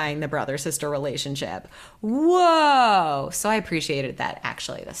glorifying the brother-sister relationship? Whoa. So I appreciated that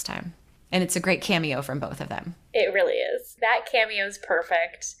actually this time. And it's a great cameo from both of them. It really is. That cameo is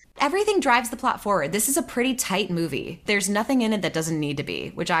perfect. Everything drives the plot forward. This is a pretty tight movie. There's nothing in it that doesn't need to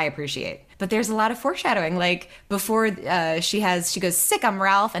be, which I appreciate. But there's a lot of foreshadowing. Like before she goes, "Sick, I'm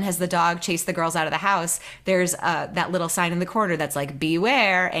Ralph," and has the dog chase the girls out of the house. There's that little sign in the corner that's like,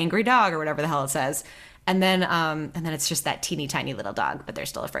 "Beware, angry dog," or whatever the hell it says. And then it's just that teeny tiny little dog, but they're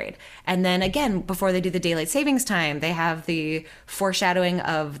still afraid. And then again, before they do the daylight savings time, they have the foreshadowing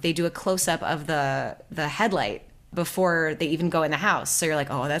they do a close up of the headlight before they even go in the house. So you're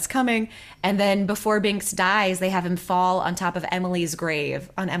like, oh, that's coming. And then before Binks dies, they have him fall on top of Emily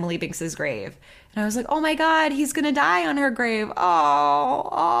Binks's grave. And I was like, oh my God, he's going to die on her grave.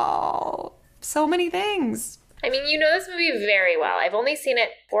 Oh, so many things. I mean, you know this movie very well. I've only seen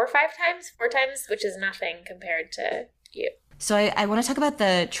it 4 times, which is nothing compared to you. So I want to talk about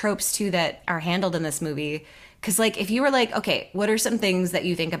the tropes too that are handled in this movie. Because like, if you were like, okay, what are some things that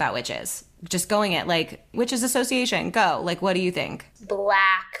you think about witches? Just going at like, witches association, go. Like, what do you think?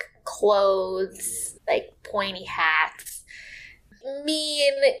 Black clothes, like pointy hats,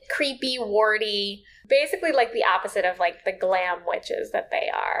 mean, creepy, warty. Basically like the opposite of like the glam witches that they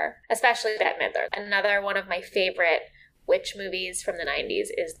are, especially Bette Midler. Another one of my favorite witch movies from the 90s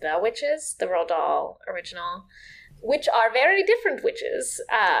is The Witches, the Roald Dahl original, which are very different witches.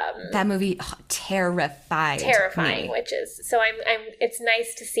 That movie terrifying me. Witches. So I'm it's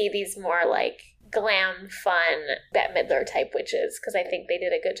nice to see these more like glam, fun Bette Midler type witches because I think they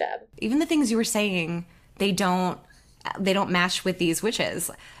did a good job. Even the things you were saying, they don't match with these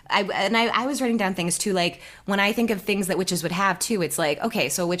witches. I was writing down things too, like when I think of things that witches would have too, it's like, okay,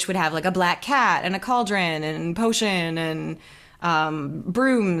 so a witch would have like a black cat and a cauldron and potion and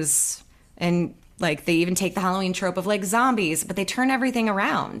brooms, and like they even take the Halloween trope of like zombies, but they turn everything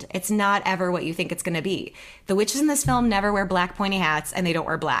around. It's not ever what you think it's going to be. The witches in this film never wear black pointy hats and they don't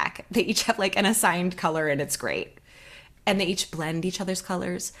wear black. They each have like an assigned color and it's great. And they each blend each other's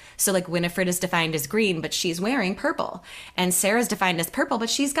colors. So like Winifred is defined as green, but she's wearing purple. And Sarah's defined as purple, but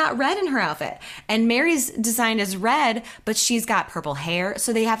she's got red in her outfit. And Mary's designed as red, but she's got purple hair.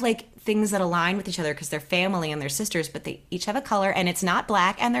 So they have like things that align with each other because they're family and they're sisters, but they each have a color and it's not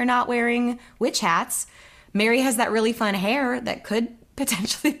black and they're not wearing witch hats. Mary has that really fun hair that could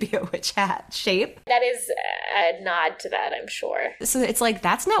potentially be a witch hat shape. That is a nod to that, I'm sure. So it's like,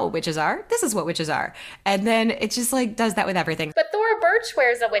 that's not what witches are. This is what witches are. And then it just like does that with everything. But Thora Birch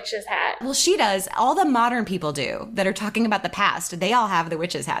wears a witch's hat. Well, she does. All the modern people do that are talking about the past. They all have the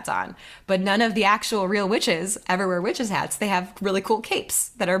witches' hats on. But none of the actual real witches ever wear witches' hats. They have really cool capes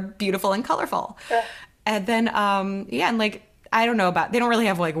that are beautiful and colorful. Ugh. And then, and like, I don't know about, they don't really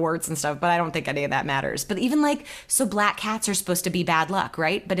have like warts and stuff, but I don't think any of that matters. But even like, so black cats are supposed to be bad luck,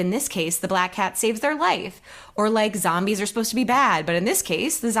 right? But in this case, the black cat saves their life. Or like zombies are supposed to be bad, but in this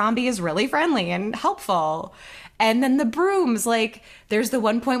case, the zombie is really friendly and helpful. And then the brooms, like there's the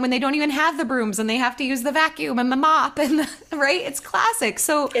one point when they don't even have the brooms and they have to use the vacuum and the mop right? It's classic.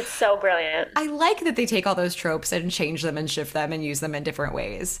 So it's so brilliant. I like that they take all those tropes and change them and shift them and use them in different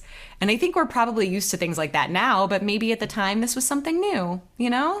ways. And I think we're probably used to things like that now, but maybe at the time this was something new,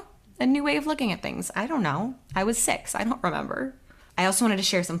 you know? A new way of looking at things. I don't know. I was 6. I don't remember. I also wanted to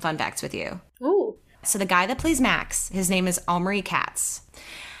share some fun facts with you. Ooh. So the guy that plays Max, his name is Omri Katz.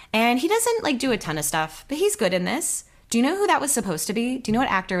 And he doesn't like do a ton of stuff, but he's good in this. Do you know who that was supposed to be? Do you know what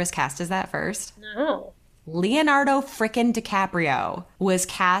actor was cast as that first? No. Leonardo frickin' DiCaprio was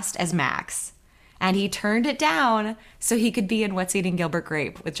cast as Max. And he turned it down so he could be in What's Eating Gilbert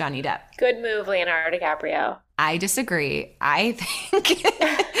Grape with Johnny Depp. Good move, Leonardo DiCaprio. I disagree. I think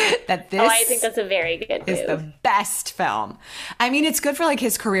that this I think that's a very good move. Is the best film. I mean, it's good for like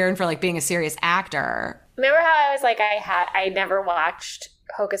his career and for like being a serious actor. Remember how I was like, I never watched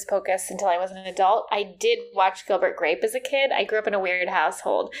Hocus Pocus until I was an adult? I did watch Gilbert Grape as a kid. I grew up in a weird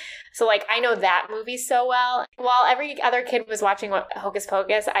household. So like, I know that movie so well. While every other kid was watching Hocus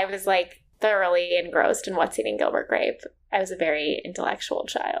Pocus, I was like thoroughly engrossed in What's Eating Gilbert Grape. I was a very intellectual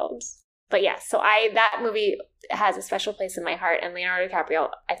child. But yeah, so that movie has a special place in my heart, and Leonardo DiCaprio,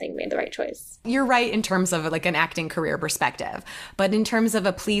 I think, made the right choice. You're right in terms of like an acting career perspective, but in terms of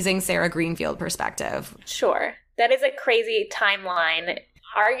a pleasing Sarah Greenfield perspective. Sure. That is a crazy timeline.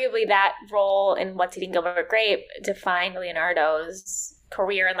 Arguably that role in What's Eating Gilbert Grape defined Leonardo's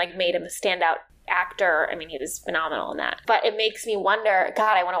career and like made him a standout actor. I mean, he was phenomenal in that. But it makes me wonder,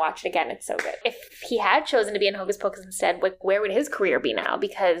 God, I want to watch it again. It's so good. If he had chosen to be in Hocus Pocus instead, like, where would his career be now?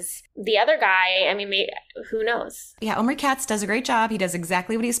 Because the other guy, I mean, who knows? Yeah, Omri Katz does a great job. He does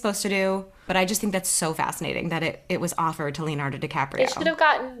exactly what he's supposed to do. But I just think that's so fascinating that it was offered to Leonardo DiCaprio. It should have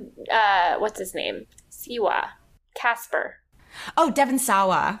gotten, what's his name? Casper. Oh, Devon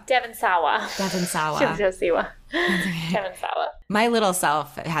Sawa. Devon Sawa. Devon Sawa. Devon Sawa. My little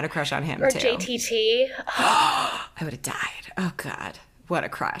self had a crush on him, or too. Or JTT. I would have died. Oh, God. What a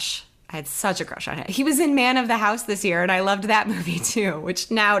crush. I had such a crush on him. He was in Man of the House this year, and I loved that movie, too,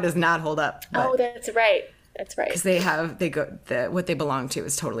 which now does not hold up. Oh, that's right. That's right. Because what they belong to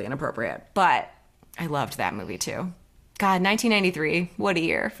is totally inappropriate. But I loved that movie, too. God, 1993. What a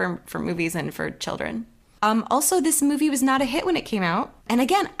year for movies and for children. Also, this movie was not a hit when it came out. And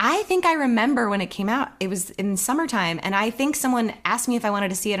again, I think I remember when it came out. It was in summertime, and I think someone asked me if I wanted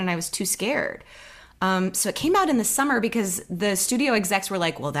to see it, and I was too scared. So it came out in the summer because the studio execs were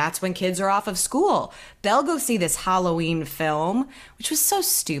like, well, that's when kids are off of school. They'll go see this Halloween film, which was so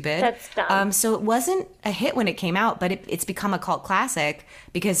stupid. That's dumb. So it wasn't a hit when it came out, but it's become a cult classic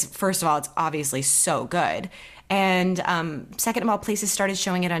because, first of all, it's obviously so good. And second of all, places started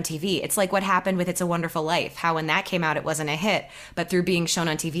showing it on TV. It's like what happened with It's a Wonderful Life, how when that came out, it wasn't a hit. But through being shown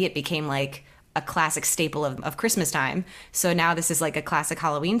on TV, it became like a classic staple of Christmas time. So now this is like a classic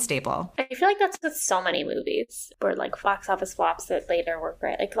Halloween staple. I feel like that's with so many movies, or like box office flops that later were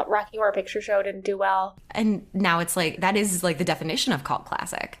great. Like Rocky Horror Picture Show didn't do well. And now it's like, that is like the definition of cult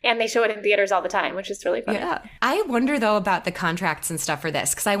classic. And they show it in theaters all the time, which is really funny. Yeah. I wonder though about the contracts and stuff for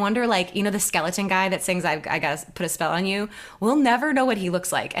this, because I wonder like, you know, the skeleton guy that sings I Gotta Put a Spell on You, we'll never know what he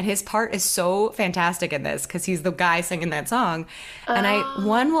looks like. And his part is so fantastic in this because he's the guy singing that song. And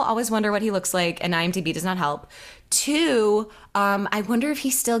one will always wonder what he looks like, and IMDb does not help. 2, I wonder if he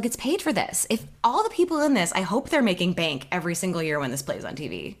still gets paid for this. If all the people in this, I hope they're making bank every single year when this plays on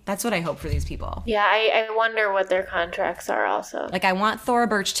TV. That's what I hope for these people. Yeah, I wonder what their contracts are also. Like, I want Thora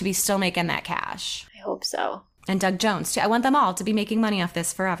Birch to be still making that cash. I hope so. And Doug Jones, too. I want them all to be making money off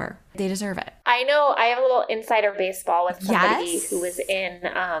this forever. They deserve it. I know. I have a little insider baseball with somebody who was in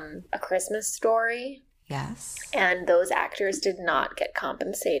A Christmas Story. Yes. And those actors did not get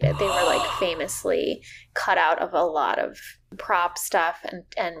compensated. They were like famously cut out of a lot of prop stuff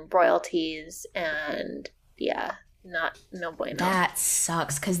and royalties, and yeah, no bueno. That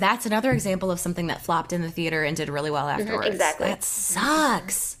sucks, because that's another example of something that flopped in the theater and did really well afterwards. Exactly. That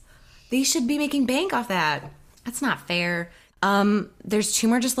sucks. They should be making bank off that. That's not fair. There's 2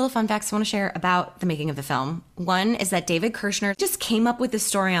 more just little fun facts I want to share about the making of the film. One is that David Kirshner just came up with this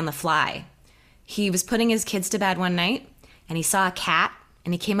story on the fly. He was putting his kids to bed one night, and he saw a cat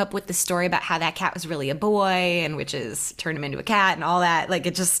And he came up with the story about how that cat was really a boy and witches turned him into a cat and all that. Like,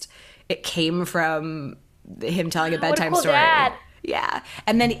 it came from him telling a bedtime what a cool story. dad. Yeah.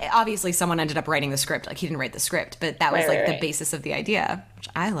 And then obviously someone ended up writing the script. Like, he didn't write the script, but that was the basis of the idea, which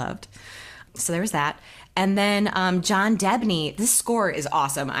I loved. So there was that. And then John Debney, this score is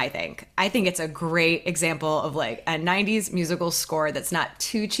awesome, I think. I think it's a great example of like a 90s musical score that's not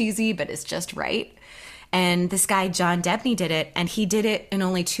too cheesy, but is just right. And this guy, John Debney, did it, and he did it in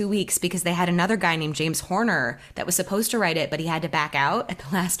only 2 weeks because they had another guy named James Horner that was supposed to write it, but he had to back out at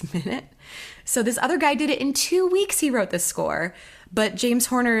the last minute. So this other guy did it in 2 weeks. He wrote the score, but James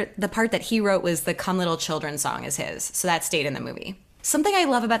Horner, the part that he wrote was the Come Little Children song is his. So that stayed in the movie. Something I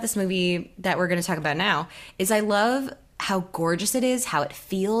love about this movie that we're going to talk about now is I love how gorgeous it is, how it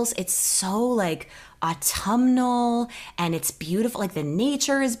feels. It's so like autumnal and it's beautiful. Like the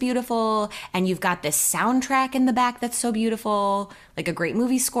nature is beautiful and you've got this soundtrack in the back that's so beautiful, like a great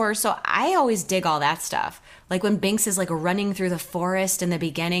movie score. So I always dig all that stuff. Like when Binks is like running through the forest in the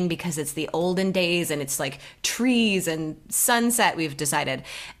beginning because it's the olden days and it's like trees and sunset, we've decided,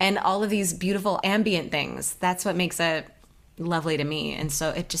 and all of these beautiful ambient things. That's what makes it lovely to me. And so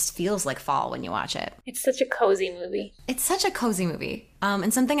it just feels like fall when you watch it. It's such a cozy movie. It's such a cozy movie.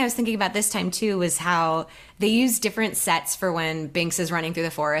 And something I was thinking about this time too was how they use different sets for when Binks is running through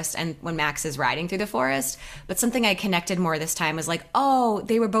the forest and when Max is riding through the forest. But something I connected more this time was like, oh,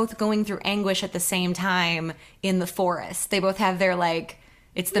 they were both going through anguish at the same time in the forest. They both have their like,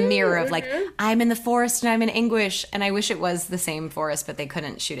 it's the mirror of like, I'm in the forest and I'm in anguish. And I wish it was the same forest, but they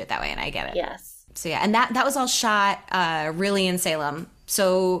couldn't shoot it that way. And I get it. Yes. So yeah, and that was all shot really in Salem.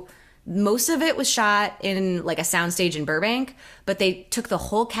 So most of it was shot in like a soundstage in Burbank, but they took the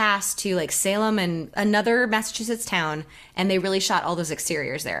whole cast to like Salem and another Massachusetts town, and they really shot all those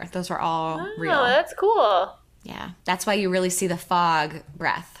exteriors there. Those were all real. Oh, that's cool. Yeah, that's why you really see the fog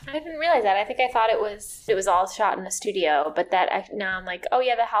breath. I didn't realize that. I think I thought it was all shot in a studio, but now I'm like, oh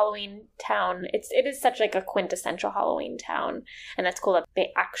yeah, the Halloween town. It is such like a quintessential Halloween town, and that's cool that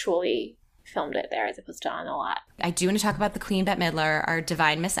they actually filmed it there as opposed to on a lot. I do want to talk about the Queen Bette Midler, our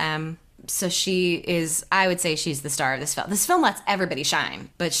divine Miss M. So she is, I would say she's the star of this film. This film lets everybody shine,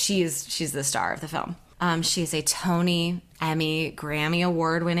 but she's the star of the film. She is a Tony, Emmy, Grammy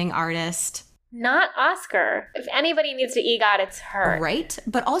award-winning artist. Not Oscar. If anybody needs to EGOT, it's her. Right?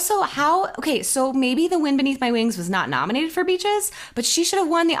 But also so maybe The Wind Beneath My Wings was not nominated for Beaches, but she should have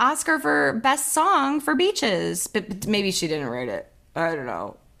won the Oscar for Best Song for Beaches. But maybe she didn't write it. I don't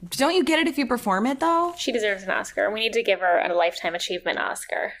know. Don't you get it if you perform it, though? She deserves an Oscar. We need to give her a Lifetime Achievement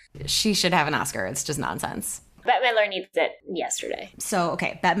Oscar. She should have an Oscar. It's just nonsense. Bette Midler needs it yesterday. So,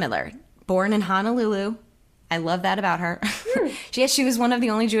 okay, Bette Midler. Born in Honolulu. I love that about her. She was one of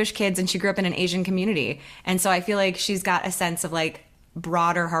the only Jewish kids, and she grew up in an Asian community. And so I feel like she's got a sense of, like,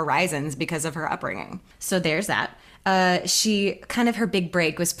 broader horizons because of her upbringing. So there's that. She kind of her big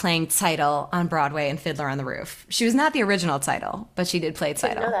break was playing Tzeitel on Broadway in Fiddler on the Roof. She was not the original Tzeitel, but she did play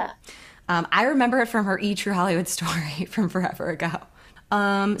Tzeitel. I know that. I remember it from her E! True Hollywood Story from forever ago.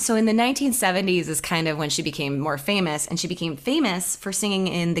 So in the 1970s is kind of when she became more famous, and she became famous for singing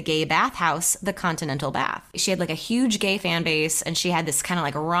in the gay bathhouse, The Continental Bath. She had like a huge gay fan base, and she had this kind of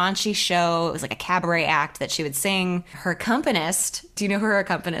like raunchy show. It was like a cabaret act that she would sing. Her accompanist, do you know who her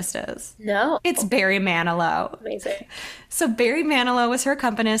accompanist is? No. It's Barry Manilow. Amazing. So Barry Manilow was her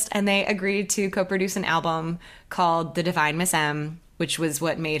accompanist, and they agreed to co-produce an album called The Divine Miss M, which was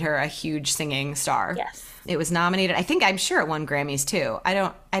what made her a huge singing star. Yes. It was nominated. I'm sure it won Grammys too.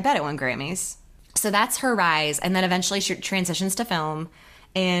 I bet it won Grammys. So that's her rise. And then eventually she transitions to film,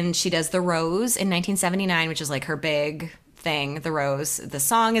 and she does The Rose in 1979, which is like her big thing, The Rose. The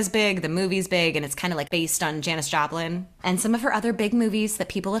song is big, the movie's big, and it's kind of like based on Janis Joplin. And some of her other big movies that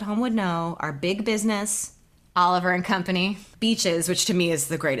people at home would know are Big Business, Oliver and Company, Beaches, which to me is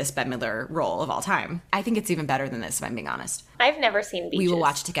the greatest Bette Midler role of all time. I think it's even better than this, if I'm being honest. I've never seen Beaches. We will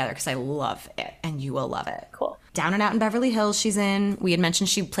watch it together because I love it, and you will love it. Cool. Down and Out in Beverly Hills she's in. We had mentioned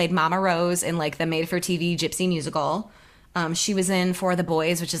she played Mama Rose in like the made-for-TV Gypsy musical. She was in For the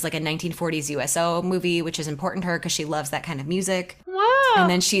Boys, which is like a 1940s USO movie, which is important to her because she loves that kind of music. Wow. And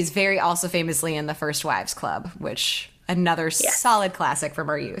then she's very also famously in The First Wives Club, which another solid classic from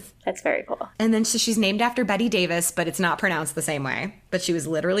our youth. That's very cool. And then so she's named after Betty Davis, but it's not pronounced the same way. But she was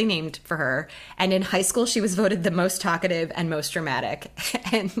literally named for her. And in high school, she was voted the most talkative and most dramatic.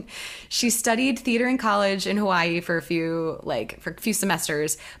 And she studied theater in college in Hawaii for a few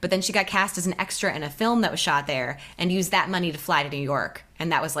semesters. But then she got cast as an extra in a film that was shot there and used that money to fly to New York.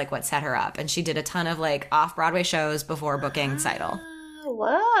 And that was like what set her up. And she did a ton of like off-Broadway shows before booking Tzeitel.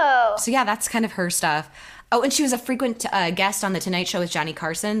 Whoa. So yeah, that's kind of her stuff. Oh, and she was a frequent guest on The Tonight Show with Johnny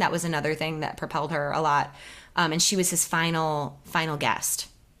Carson. That was another thing that propelled her a lot. And she was his final guest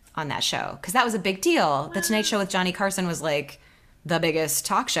on that show, because that was a big deal. The Tonight Show with Johnny Carson was like the biggest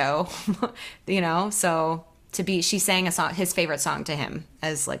talk show, you know? So she sang a song, his favorite song, to him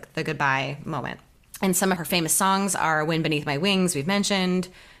as like the goodbye moment. And some of her famous songs are Wind Beneath My Wings, we've mentioned,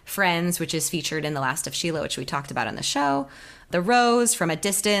 Friends, which is featured in The Last of Sheila, which we talked about on the show, The Rose, From a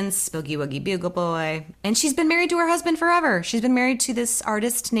Distance, Boogie Woogie Bugle Boy. And she's been married to her husband forever. She's been married to this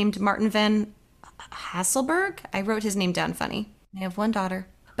artist named Martin van Hasselberg. I wrote his name down funny. They have one daughter.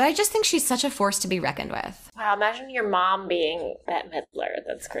 But I just think she's such a force to be reckoned with. Wow, imagine your mom being Bette Midler.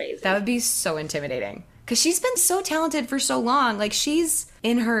 That's crazy. That would be so intimidating. Because she's been so talented for so long. Like, she's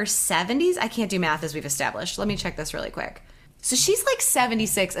in her 70s. I can't do math, as we've established. Let me check this really quick. So she's like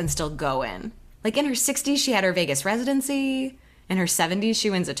 76 and still going. Like, in her 60s, she had her Vegas residency. In her 70s, she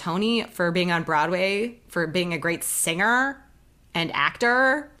wins a Tony for being on Broadway, for being a great singer and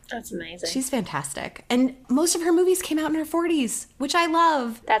actor. That's amazing. She's fantastic. And most of her movies came out in her 40s, which I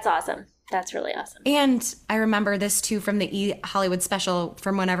love. That's awesome. That's really awesome. And I remember this, too, from the E! Hollywood special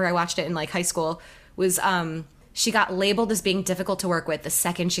from whenever I watched it in, like, high school, was she got labeled as being difficult to work with the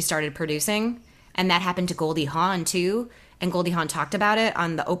second she started producing. And that happened to Goldie Hawn, too. And Goldie Hawn talked about it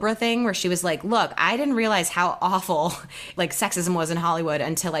on the Oprah thing, where she was like, look, I didn't realize how awful like sexism was in Hollywood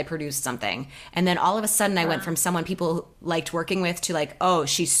until I produced something. And then all of a sudden I went from someone people liked working with to like, oh,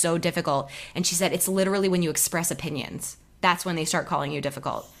 she's so difficult. And she said, it's literally when you express opinions. That's when they start calling you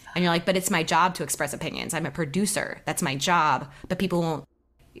difficult. And you're like, but it's my job to express opinions. I'm a producer. That's my job. But people won't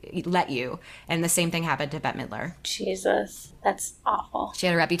let you. And the same thing happened to Bette Midler. Jesus, that's awful. She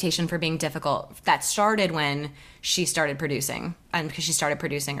had a reputation for being difficult. That started when she started producing, and because she started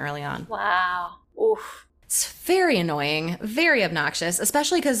producing early on. Wow. Oof. It's very annoying, very obnoxious,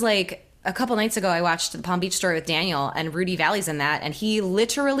 especially because like a couple nights ago I watched The Palm Beach Story with Daniel, and Rudy Valley's in that, and he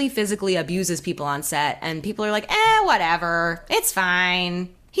literally physically abuses people on set, and people are like, whatever, it's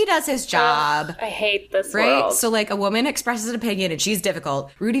fine. He does his job. Ugh, I hate this right? world. So, like, a woman expresses an opinion and she's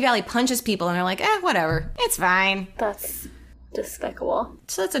difficult. Rudy Valley punches people and they're like, whatever. It's fine. That's despicable.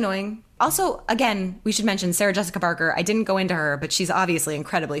 So that's annoying. Also, again, we should mention Sarah Jessica Parker. I didn't go into her, but she's obviously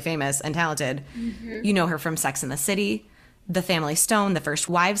incredibly famous and talented. Mm-hmm. You know her from Sex and the City, The Family Stone, The First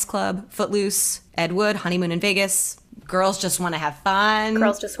Wives Club, Footloose, Ed Wood, Honeymoon in Vegas. Girls Just Want to Have Fun.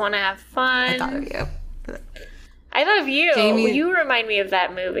 Girls Just Want to Have Fun. I thought of you. I thought of you. Jamie, you remind me of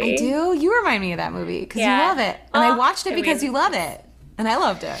that movie. I do? You remind me of that movie because you love it. And I watched it because you love it. And I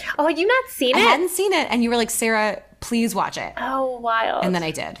loved it. Oh, had you not seen it? I hadn't seen it. And you were like, Sarah, please watch it. Oh, wild. And then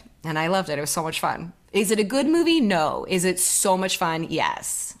I did. And I loved it. It was so much fun. Is it a good movie? No. Is it so much fun?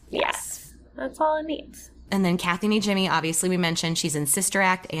 Yes. Yes. That's all it needs. And then Kathy Mee Jimmy, obviously we mentioned, she's in Sister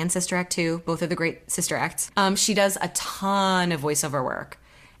Act and Sister Act 2. Both are the great Sister Acts. She does a ton of voiceover work.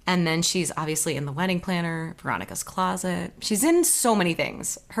 And then she's obviously in The Wedding Planner, Veronica's Closet. She's in so many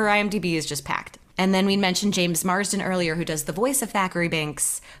things. Her IMDb is just packed. And then we mentioned James Marsden earlier, who does the voice of Thackeray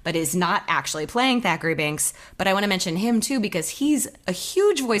Binks, but is not actually playing Thackeray Binks. But I want to mention him too because he's a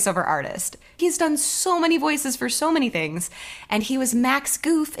huge voiceover artist. He's done so many voices for so many things. And he was Max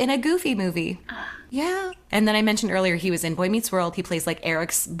Goof in a Goofy movie. Yeah. And then I mentioned earlier he was in Boy Meets World. He plays like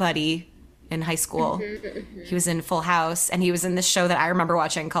Eric's buddy in high school. He was in Full House, and he was in this show that I remember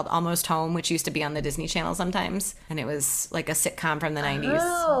watching called Almost Home, which used to be on the Disney Channel sometimes. And it was like a sitcom from the 90s.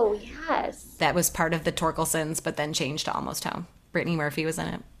 Oh, yes. That was part of the Torkelsons, but then changed to Almost Home. Brittany Murphy was in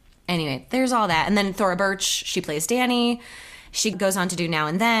it. Anyway, there's all that. And then Thora Birch, she plays Dani. She goes on to do Now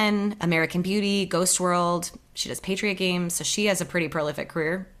and Then, American Beauty, Ghost World. She does Patriot Games, so she has a pretty prolific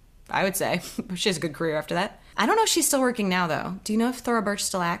career, I would say. She has a good career after that. I don't know if she's still working now, though. Do you know if Thora Birch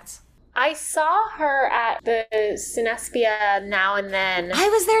still acts? I saw her at the Cinespia Now and Then. I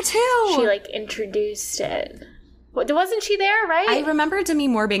was there too. She like introduced it. Wasn't she there, right? I remember Demi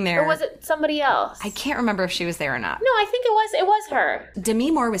Moore being there. Or was it somebody else? I can't remember if she was there or not. No, I think it was her.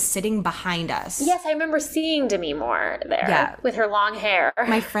 Demi Moore was sitting behind us. Yes, I remember seeing Demi Moore there. Yeah. With her long hair.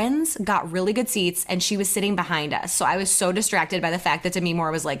 My friends got really good seats and she was sitting behind us. So I was so distracted by the fact that Demi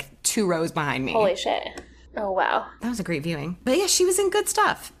Moore was like 2 rows behind me. Holy shit. Oh, wow. That was a great viewing. But yeah, she was in good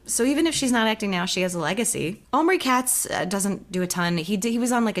stuff. So even if she's not acting now, she has a legacy. Omri Katz doesn't do a ton. He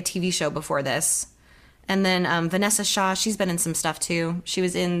was on like a TV show before this. And then Vanessa Shaw, she's been in some stuff too. She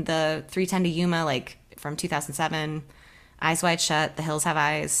was in the 3:10 to Yuma, like from 2007. Eyes Wide Shut, The Hills Have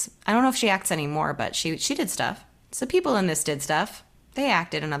Eyes. I don't know if she acts anymore, but she did stuff. So people in this did stuff. They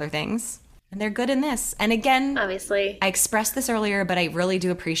acted in other things. And they're good in this. And again, obviously, I expressed this earlier, but I really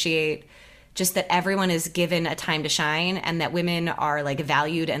do appreciate just that everyone is given a time to shine and that women are like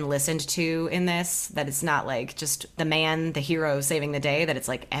valued and listened to in this, that it's not like just the man, the hero saving the day, that it's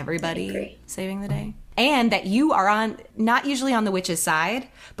like everybody saving the day. And that you are on, not usually on the witches' side,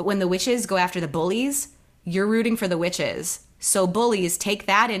 but when the witches go after the bullies, you're rooting for the witches. So bullies, take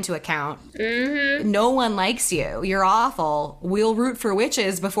that into account. Mm-hmm. No one likes you. You're awful. We'll root for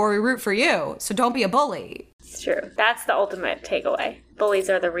witches before we root for you. So don't be a bully. It's true. That's the ultimate takeaway. Bullies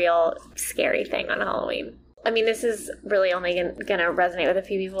are the real scary thing on Halloween. I mean, this is really only going to resonate with a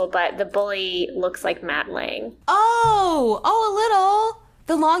few people, but the bully looks like Matt Lang. Oh, a little.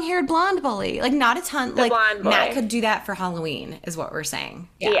 The long-haired blonde bully. Like, not a ton. The like, blonde boy. Matt could do that for Halloween, is what we're saying.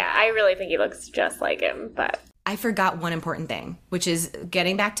 Yeah, I really think he looks just like him, but... I forgot one important thing, which is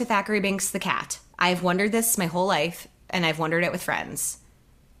getting back to Thackeray Binks the cat. I've wondered this my whole life, and I've wondered it with friends.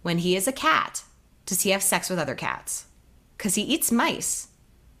 When he is a cat, does he have sex with other cats? Because he eats mice.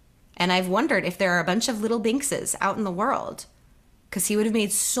 And I've wondered if there are a bunch of little Binkses out in the world, because he would have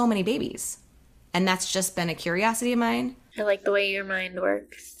made so many babies. And that's just been a curiosity of mine. I like the way your mind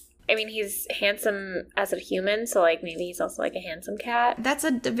works. I mean, he's handsome as a human, so, like, maybe he's also, like, a handsome cat. That's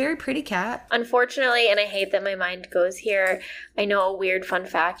a very pretty cat. Unfortunately, and I hate that my mind goes here, I know a weird fun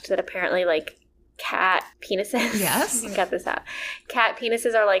fact that apparently, like, cat penises... Yes? You can cut this out. Cat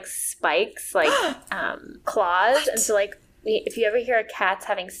penises are, like, spikes, like, claws. What? And so, like, if you ever hear a cat's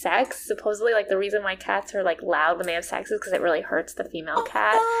having sex, supposedly, like, the reason why cats are, like, loud when they have sex is because it really hurts the female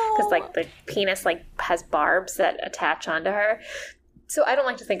cat. Because, like, the penis, like, has barbs that attach onto her. So I don't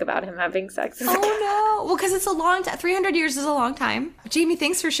like to think about him having sex as a cat. No. Well, because it's a long time. 300 years is a long time. Jamie,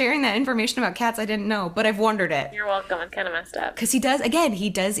 thanks for sharing that information about cats. I didn't know, but I've wondered it. You're welcome. It's kind of messed up. Because he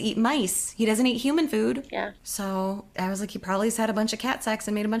does eat mice. He doesn't eat human food. Yeah. So I was like, he probably has had a bunch of cat sex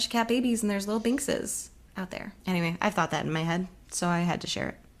and made a bunch of cat babies, and there's little Binkses out there. Anyway, I've thought that in my head, so I had to share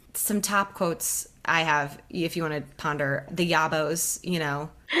it. Some top quotes I have, if you want to ponder, the Yabos, you know.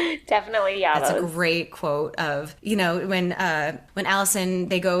 Definitely Yabos. That's a great quote of, you know, when Allison,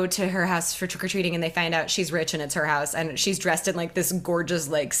 they go to her house for trick-or-treating and they find out she's rich and it's her house and she's dressed in like this gorgeous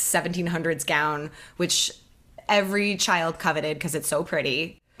like 1700s gown, which every child coveted because it's so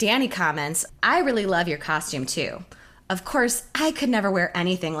pretty. Danny comments, I really love your costume too. Of course, I could never wear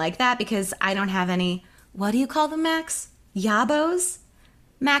anything like that because I don't have any, what do you call them, Max? Yabos?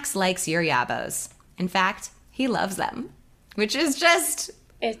 Max likes your Yabos. In fact, he loves them, which is just...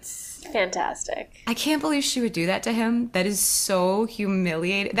 It's fantastic. I can't believe she would do that to him. That is so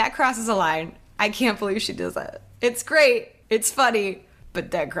humiliating. That crosses a line. I can't believe she does that. It's great. It's funny.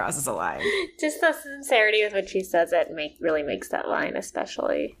 But that crosses a line. Just the sincerity with which she says it really makes that line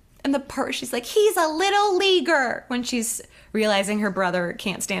especially. And the part she's like, he's a little leaguer, when she's realizing her brother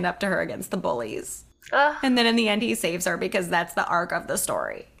can't stand up to her against the bullies. And then in the end he saves her because that's the arc of the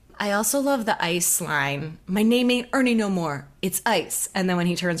story. I also love the Ice line. My name ain't Ernie no more. It's Ice. And then when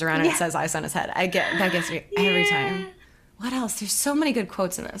he turns around and it says Ice on his head, that gets me every time. What else? There's so many good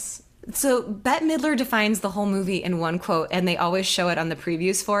quotes in this. So Bette Midler defines the whole movie in one quote, and they always show it on the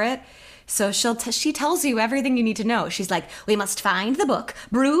previews for it. So she tells you everything you need to know. She's like, we must find the book,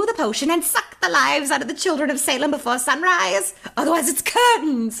 brew the potion, and suck the lives out of the children of Salem before sunrise. Otherwise it's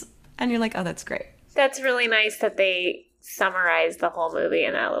curtains. And you're like, oh, that's great. That's really nice that they summarize the whole movie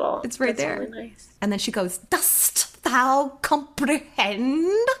in that little... It's right there. Really nice. And then she goes, dost thou comprehend?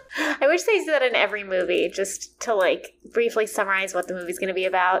 I wish they did that in every movie, just to, like, briefly summarize what the movie's going to be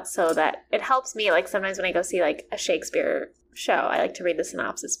about, so that it helps me. Like, sometimes when I go see, like, a Shakespeare show, I like to read the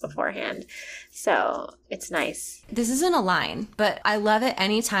synopsis beforehand. So it's nice. This isn't a line, but I love it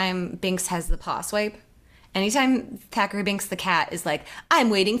anytime Binks has the paw swipe. Anytime Thackeray Binks the cat is like, I'm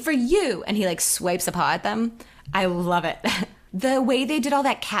waiting for you, and he, like, swipes a paw at them. I love it. The way they did all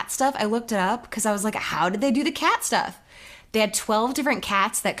that cat stuff, I looked it up because I was like, how did they do the cat stuff? They had 12 different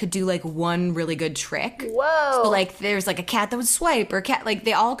cats that could do like one really good trick. Whoa. So like there's like a cat that would swipe or a cat, like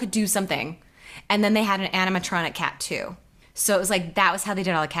they all could do something. And then they had an animatronic cat too. So it was like, that was how they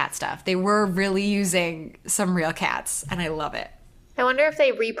did all the cat stuff. They were really using some real cats and I love it. I wonder if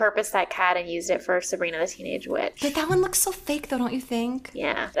they repurposed that cat and used it for Sabrina the Teenage Witch. But that one looks so fake though, don't you think?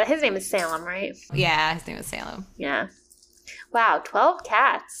 Yeah. His name is Salem, right? Yeah, his name is Salem. Yeah. Wow, 12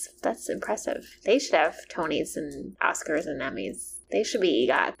 cats. That's impressive. They should have Tonys and Oscars and Emmys. They should be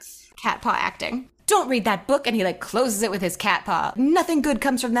EGOTs. Cat paw acting. Don't read that book, and he like closes it with his cat paw. Nothing good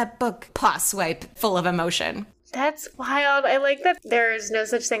comes from that book. Paw swipe, full of emotion. That's wild. I like that there's no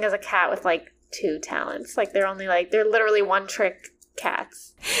such thing as a cat with like 2 talents. Like they're literally one trick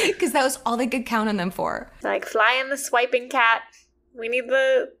cats. Because that was all they could count on them for. Like flying the swiping cat. We need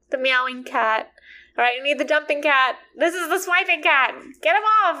the meowing cat. All right, we need the jumping cat. This is the swiping cat. Get him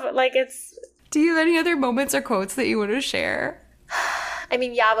off. Like, it's... Do you have any other moments or quotes that you want to share? I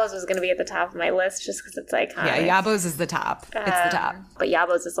mean, Yabos was going to be at the top of my list just because it's iconic. Yeah, Yabos is the top. It's the top. But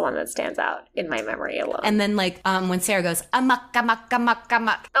Yabos is the one that stands out in my memory alone. And then, like, when Sarah goes, amok, amok, amok,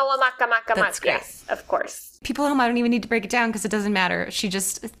 amok. Oh, amok, amok, amok. That's great. Yes, of course. People at home, I don't even need to break it down because it doesn't matter. She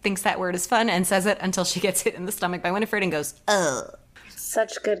just thinks that word is fun and says it until she gets hit in the stomach by Winifred and goes, ugh.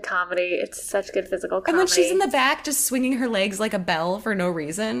 Such good comedy. It's such good physical comedy. And when she's in the back just swinging her legs like a bell for no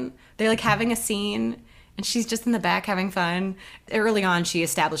reason, they're like having a scene and she's just in the back having fun. Early on, she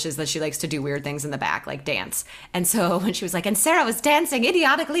establishes that she likes to do weird things in the back, like dance. And so when she was like, and Sarah was dancing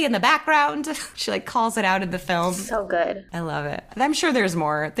idiotically in the background, she like calls it out in the film. So good. I love it. I'm sure there's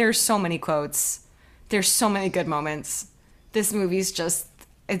more. There's so many quotes. There's so many good moments. This movie's just,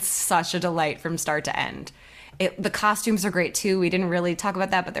 it's such a delight from start to end. The costumes are great too. We didn't really talk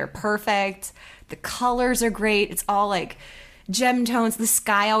about that, but they're perfect. The colors are great. It's all like gem tones. The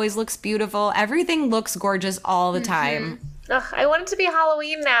sky always looks beautiful. Everything looks gorgeous all the time. Ugh, I want it to be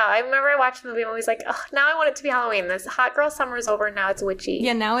Halloween now. I remember I watched the movie and I was like, oh, now I want it to be Halloween. This hot girl summer is over. Now it's witchy.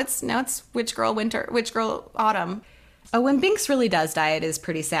 Yeah, now it's witch girl winter, witch girl autumn. Oh, when Binks really does die, it is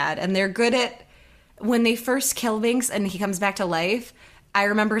pretty sad. And they're good at, when they first kill Binks and he comes back to life, I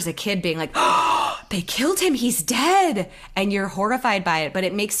remember as a kid being like, oh, they killed him, he's dead. And you're horrified by it, but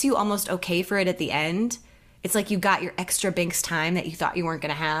it makes you almost okay for it at the end. It's like you got your extra Binks time that you thought you weren't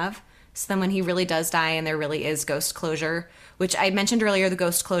going to have. So then when he really does die and there really is ghost closure, which I mentioned earlier, the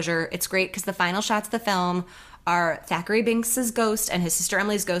ghost closure, it's great because the final shots of the film are Thackeray Binks' ghost and his sister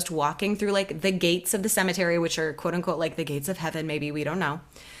Emily's ghost walking through like the gates of the cemetery, which are quote unquote like the gates of heaven, maybe, we don't know.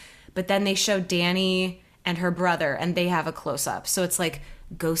 But then they show Danny and her brother, and they have a close-up. So it's like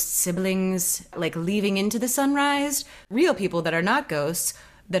ghost siblings, like leaving into the sunrise, real people that are not ghosts,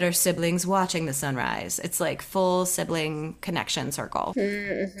 that are siblings watching the sunrise. It's like full sibling connection circle.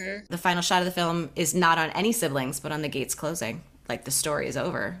 Mm-hmm. The final shot of the film is not on any siblings, but on the gates closing. Like the story is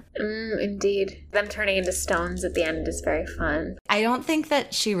over. Indeed. Them turning into stones at the end is very fun. I don't think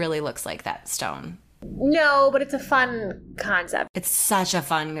that she really looks like that stone. No, but it's a fun concept. It's such a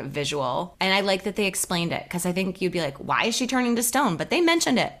fun visual. And I like that they explained it because I think you'd be like, why is she turning to stone? But they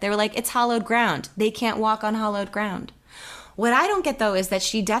mentioned it. They were like, it's hollowed ground. They can't walk on hollowed ground. What I don't get, though, is that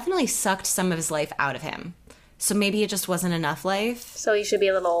she definitely sucked some of his life out of him. So maybe it just wasn't enough life. So he should be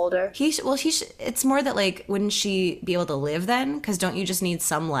a little older. It's more that, like, wouldn't she be able to live then? Because don't you just need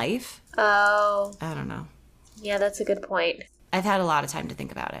some life? Oh. I don't know. Yeah, that's a good point. I've had a lot of time to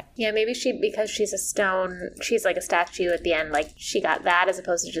think about it. Yeah, maybe because she's a stone, she's like a statue at the end, like she got that as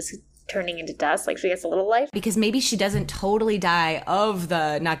opposed to just turning into dust, like she gets a little life. Because maybe she doesn't totally die of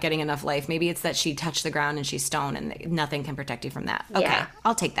the not getting enough life. Maybe it's that she touched the ground and she's stone and nothing can protect you from that. Okay, yeah.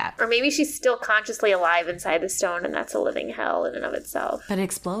 I'll take that. Or maybe she's still consciously alive inside the stone and that's a living hell in and of itself. But it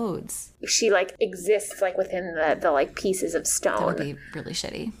explodes. She like exists like within the like pieces of stone. That would be really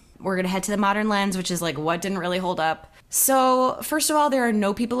shitty. We're going to head to the modern lens, which is like what didn't really hold up. So, first of all, there are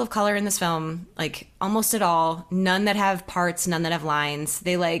no people of color in this film, like almost at all. None that have parts, none that have lines.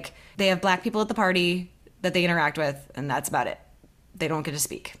 They have black people at the party that they interact with, and that's about it. They don't get to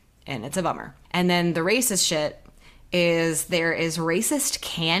speak, and it's a bummer. And then the racist shit is there is racist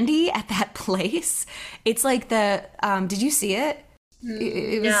candy at that place. It's like did you see it?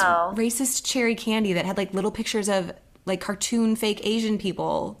 It was no. Racist cherry candy that had like little pictures of like cartoon fake Asian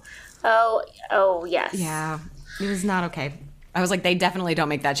people. Oh, yes. Yeah. It was not okay. I was like, they definitely don't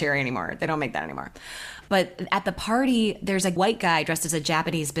make that cherry anymore. They don't make that anymore. But at the party, there's a white guy dressed as a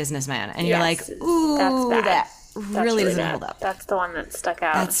Japanese businessman. And you're like, ooh, that really doesn't hold up. That's the one that stuck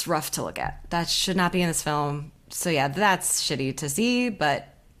out. That's rough to look at. That should not be in this film. So yeah, that's shitty to see. But,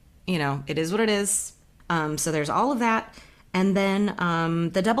 you know, it is what it is. So there's all of that. And then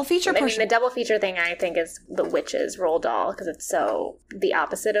the double feature portion. The double feature thing, I think, is the witches, Roald Dahl, because it's so the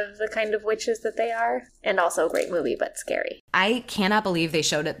opposite of the kind of witches that they are. And also a great movie, but scary. I cannot believe they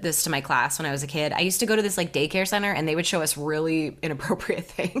showed this to my class when I was a kid. I used to go to this like daycare center, and they would show us really inappropriate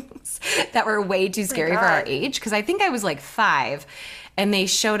things that were way too scary for our age. Because I think I was like 5, and they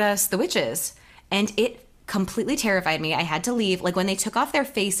showed us the witches, and it completely terrified me. I had to leave. Like when they took off their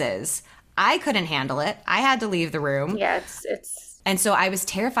faces, I couldn't handle it. I had to leave the room. Yeah, it's... And so I was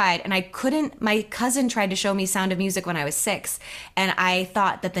terrified, and I couldn't... My cousin tried to show me Sound of Music when I was 6, and I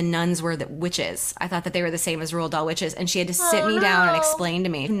thought that the nuns were the witches. I thought that they were the same as Roald Dahl witches, and she had to sit me down and explain to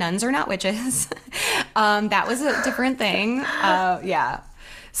me, nuns are not witches. That was a different thing. Yeah.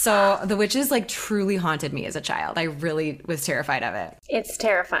 So The Witches like truly haunted me as a child. I really was terrified of it. It's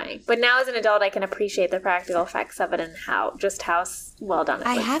terrifying. But now as an adult, I can appreciate the practical effects of it and how well done it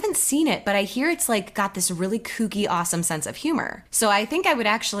I was. haven't seen it, but I hear it's like got this really kooky, awesome sense of humor. So I think I would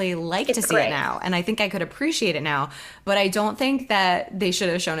actually like to see it now, and I think I could appreciate it now. But I don't think that they should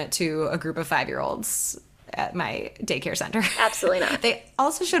have shown it to a group of 5-year-olds at my daycare center. Absolutely not. They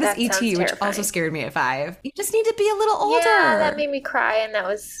also showed us E.T., which also scared me at 5. You just need to be a little older. Yeah, that made me cry, and that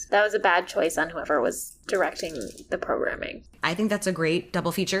was a bad choice on whoever was directing the programming. I think that's a great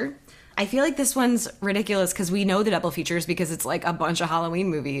double feature. I feel like this one's ridiculous because we know the double features because it's like a bunch of Halloween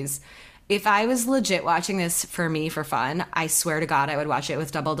movies. If I was legit watching this for fun, I swear to God I would watch it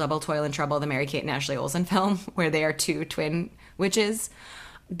with Double Double Toil and Trouble, the Mary-Kate and Ashley Olsen film, where they are 2 twin witches.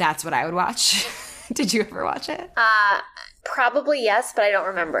 That's what I would watch. Did you ever watch it? Probably yes, but I don't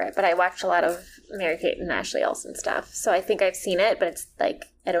remember it. But I watched a lot of Mary-Kate and Ashley Olsen stuff. So I think I've seen it, but it's like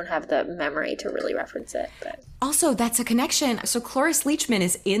I don't have the memory to really reference it. But also, that's a connection. So Cloris Leachman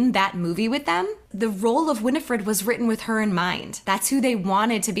is in that movie with them. The role of Winifred was written with her in mind. That's who they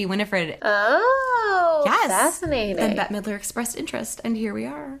wanted to be Winifred. Oh, yes. Fascinating. Then Bette Midler expressed interest, and here we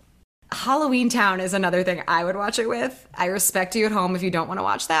are. Halloween Town is another thing I would watch it with. I respect you at home if you don't want to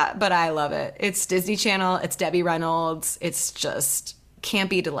watch that, but I love it. It's Disney Channel. It's Debbie Reynolds. It's just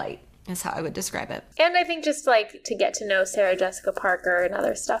campy delight is how I would describe it. And I think just like to get to know Sarah Jessica Parker and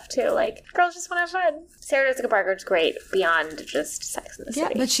other stuff too. Like, girls just want to have fun. Sarah Jessica Parker's great beyond just Sex and the City.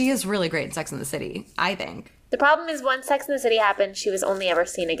 Yeah, but she is really great in Sex and the City, I think. The problem is once Sex and the City happened, she was only ever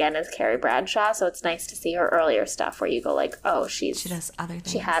seen again as Carrie Bradshaw, so it's nice to see her earlier stuff where you go like, oh, she does other things.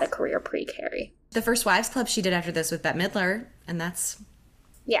 She had a career pre-Carrie. The First Wives Club she did after this with Bette Midler, and that's...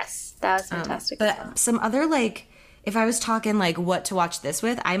 Yes, that was fantastic. But some other, like, if I was talking, like, what to watch this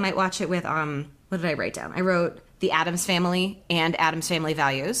with, I might watch it with, what did I write down? I wrote The Addams Family and Addams Family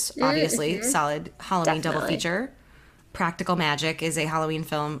Values, obviously, solid Halloween double feature. Practical Magic is a Halloween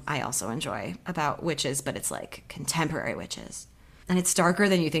film I also enjoy about witches, but it's like contemporary witches. And it's darker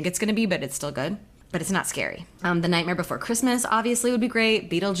than you think it's going to be, but it's still good. But it's not scary. The Nightmare Before Christmas obviously would be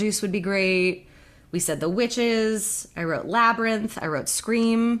great. Beetlejuice would be great. We said The Witches. I wrote Labyrinth. I wrote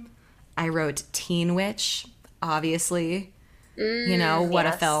Scream. I wrote Teen Witch, obviously. What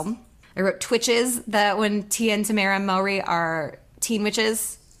a film. I wrote Twitches, that when Tia and Tamara Mowry are teen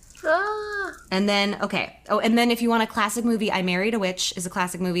witches. And then, and then if you want a classic movie, I Married a Witch is a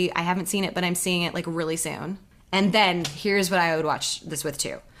classic movie. I haven't seen it, but I'm seeing it like really soon. And then here's what I would watch this with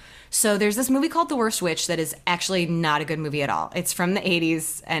too. So there's this movie called The Worst Witch that is actually not a good movie at all. It's from the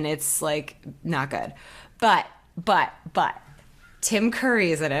 80s and it's like not good. But Tim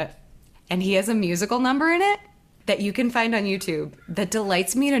Curry is in it and he has a musical number in it that you can find on YouTube that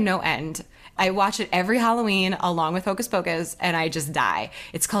delights me to no end. I watch it every Halloween along with Hocus Pocus, and I just die.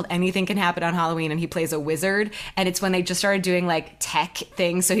 It's called Anything Can Happen on Halloween, and he plays a wizard, and it's when they just started doing, like, tech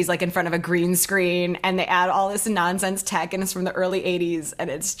things, so he's, like, in front of a green screen, and they add all this nonsense tech, and it's from the early 80s, and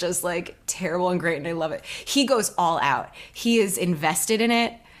it's just, like, terrible and great, and I love it. He goes all out. He is invested in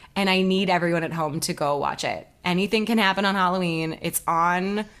it, and I need everyone at home to go watch it. Anything Can Happen on Halloween. It's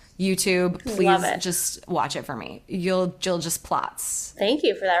on YouTube. Please just watch it for me. Jill just plots. Thank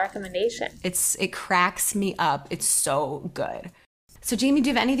you for that recommendation. It cracks me up. It's so good. So Jamie, do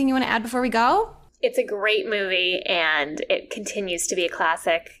you have anything you want to add before we go? It's a great movie and it continues to be a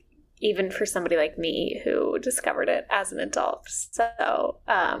classic, even for somebody like me who discovered it as an adult. So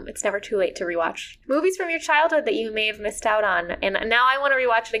it's never too late to rewatch movies from your childhood that you may have missed out on. And now I want to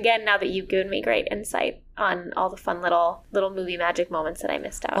rewatch it again now that you've given me great insight on all the fun little movie magic moments that I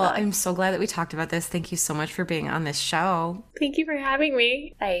missed out on. Well, I'm so glad that we talked about this. Thank you so much for being on this show. Thank you for having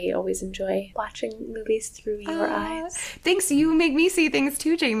me. I always enjoy watching movies through your eyes. Thanks. You make me see things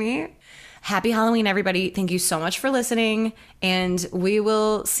too, Jamie. Happy Halloween, everybody. Thank you so much for listening. And we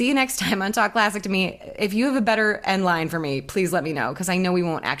will see you next time on Talk Classic to Me. If you have a better end line for me, please let me know, because I know we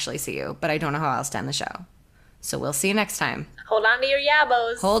won't actually see you, but I don't know how else to end the show. So we'll see you next time. Hold on to your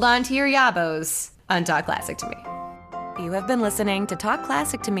yabos. Hold on to your yabos on Talk Classic to Me. You have been listening to Talk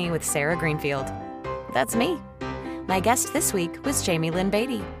Classic to Me with Sarah Greenfield. That's me. My guest this week was Jamie Lynn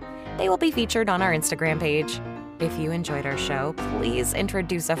Beatty. They will be featured on our Instagram page. If you enjoyed our show, please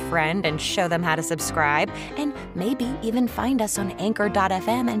introduce a friend and show them how to subscribe, and maybe even find us on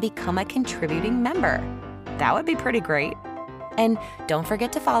Anchor.fm and become a contributing member. That would be pretty great. And don't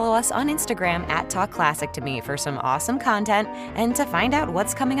forget to follow us on Instagram at Talk Classic to Me for some awesome content and to find out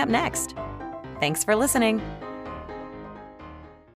what's coming up next. Thanks for listening.